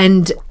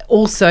 And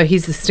also,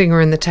 here's the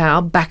stinger in the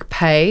towel, back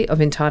pay of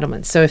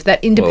entitlements. So if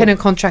that independent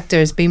contractor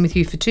has been with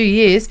you for 2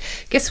 years,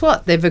 guess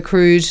what? They've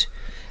accrued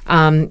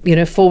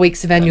 4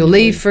 weeks of annual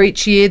leave for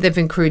each year. They've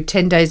accrued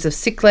 10 days of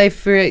sick leave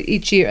for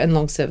each year and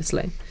long service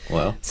leave.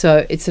 Wow.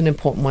 So it's an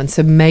important one.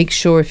 So make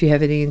sure if you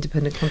have any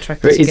independent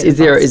contractors. Is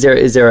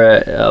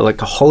there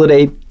a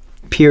holiday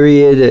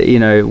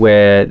period,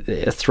 where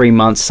 3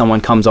 months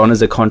someone comes on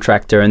as a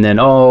contractor and then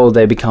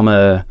they become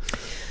an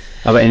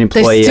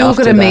employee? They've still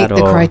after got to meet that,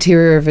 the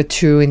criteria of a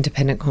true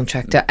independent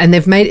contractor, and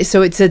they've made it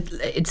so it's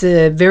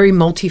a very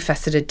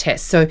multifaceted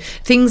test. So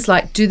things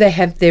like, do they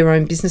have their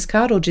own business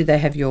card or do they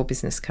have your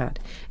business card?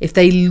 If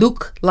they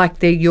look like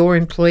they're your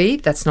employee,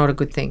 that's not a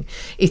good thing.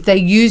 If they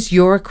use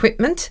your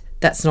equipment,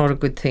 that's not a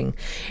good thing.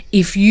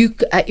 If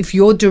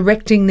you're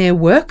directing their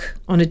work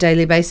on a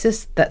daily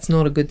basis, that's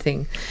not a good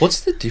thing. What's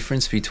the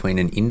difference between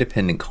an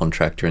independent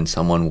contractor and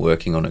someone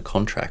working on a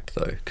contract,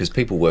 though? Because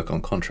people work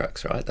on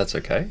contracts, right? That's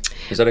okay?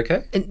 Is that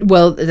okay?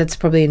 Well, that's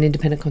probably an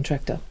independent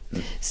contractor.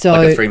 So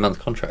Like a 3-month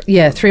contract?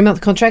 Yeah, 3-month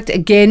contract.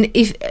 Again,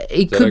 if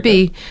it could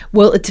okay? be,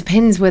 well, it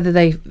depends whether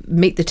they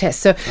meet the test.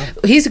 So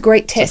here's a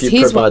great test. So if you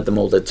provide them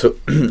all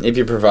if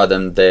you provide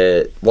them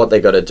what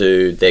they got to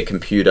do, their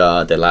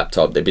computer, their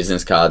laptop, their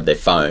business card, their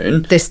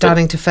phone, they're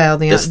starting to fail.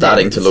 They're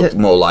starting to look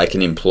more like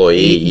an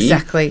employee.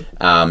 Exactly.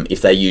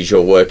 If they use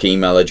your work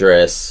email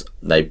address,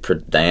 they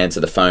answer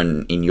the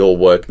phone in your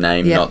work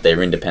name, not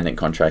their independent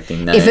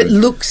contracting name. If it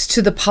looks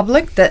to the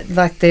public that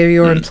like they're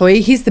your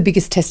employee, here's the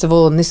biggest test of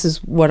all, and this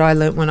is what I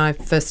learnt when I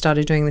first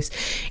started doing this.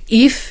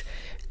 If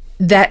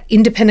that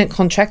independent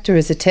contractor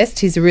is a test,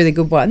 here's a really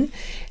good one,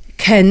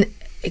 can't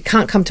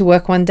come to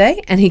work one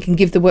day and he can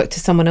give the work to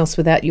someone else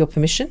without your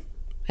permission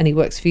and he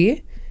works for you,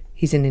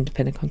 he's an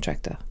independent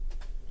contractor.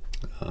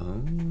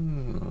 Oh,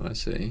 I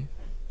see.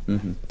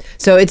 Mm-hmm.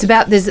 So it's a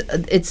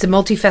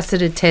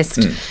multifaceted test.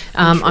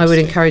 I would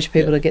encourage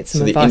people to get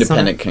some advice the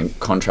on it. independent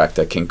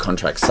contractor can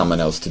contract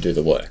someone else to do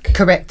the work.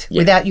 Correct,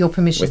 without your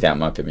permission. Without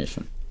my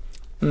permission.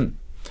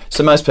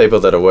 So most people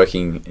that are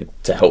working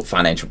to help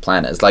financial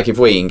planners, like if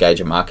we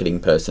engage a marketing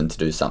person to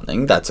do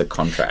something, that's a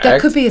contract. That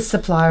could be a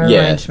supplier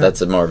arrangement. Yeah,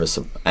 that's more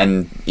of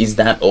and is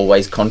that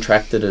always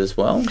contracted as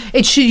well?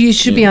 You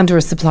should be under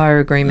a supplier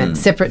agreement,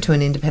 separate to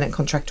an independent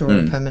contractor or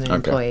a permanent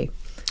employee.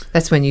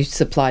 That's when you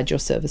supplied your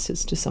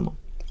services to someone.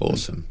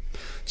 Awesome.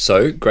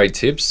 So, great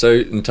tips.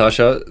 So,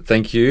 Natasha,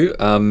 thank you.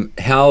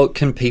 How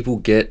can people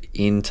get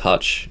in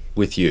touch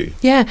with you?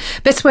 Yeah,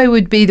 best way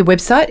would be the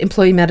website,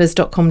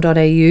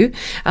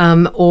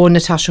 employeematters.com.au or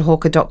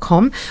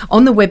natashahawker.com.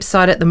 On the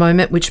website at the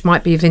moment, which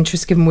might be of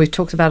interest given we've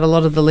talked about a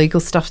lot of the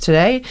legal stuff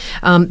today,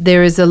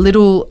 there is a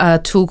little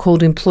tool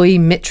called Employee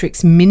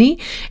Metrics Mini.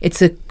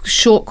 It's a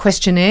short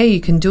questionnaire.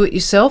 You can do it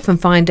yourself and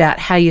find out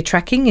how you're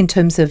tracking in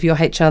terms of your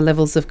HR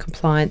levels of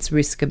compliance,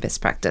 risk and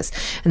best practice.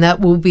 And that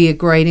will be a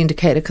great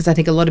indicator because I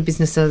think a lot of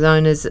business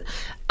owners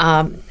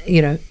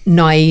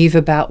naive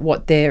about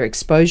what their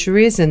exposure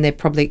is and they're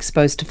probably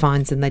exposed to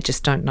fines and they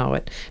just don't know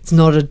it. It's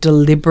not a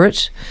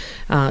deliberate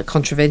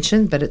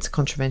contravention, but it's a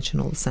contravention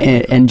all the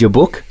same. And your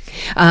book?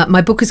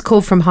 My book is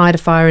called From Hire to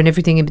Fire and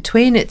Everything in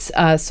Between. It's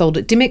sold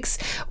at Dimmicks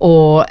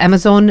or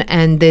Amazon,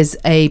 and there's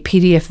a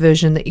PDF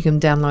version that you can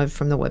download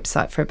from the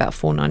website for about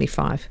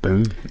 $4.95.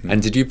 Boom.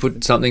 And did you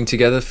put something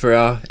together for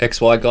our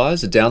XY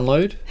guys, a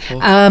download?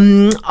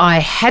 I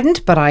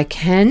hadn't, but I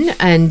can.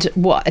 And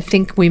what I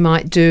think we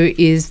might do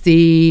is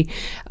the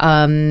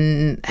How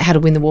to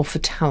Win the War for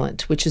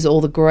Talent, which is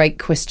all the great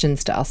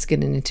questions to ask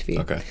in an interview.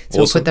 Okay. So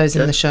we'll put those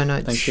in the show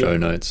notes. Show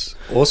notes.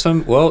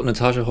 Awesome. Well,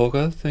 Natasha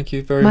Hawker, thank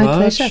you very My much.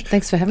 pleasure.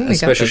 Thanks for having me. A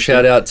special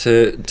shout out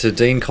to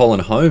Dean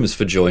Colin Holmes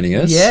for joining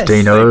us. Yes.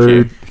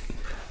 Dino.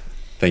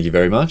 Thank you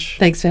very much.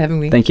 Thanks for having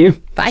me. Thank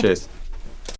you. Bye. Cheers.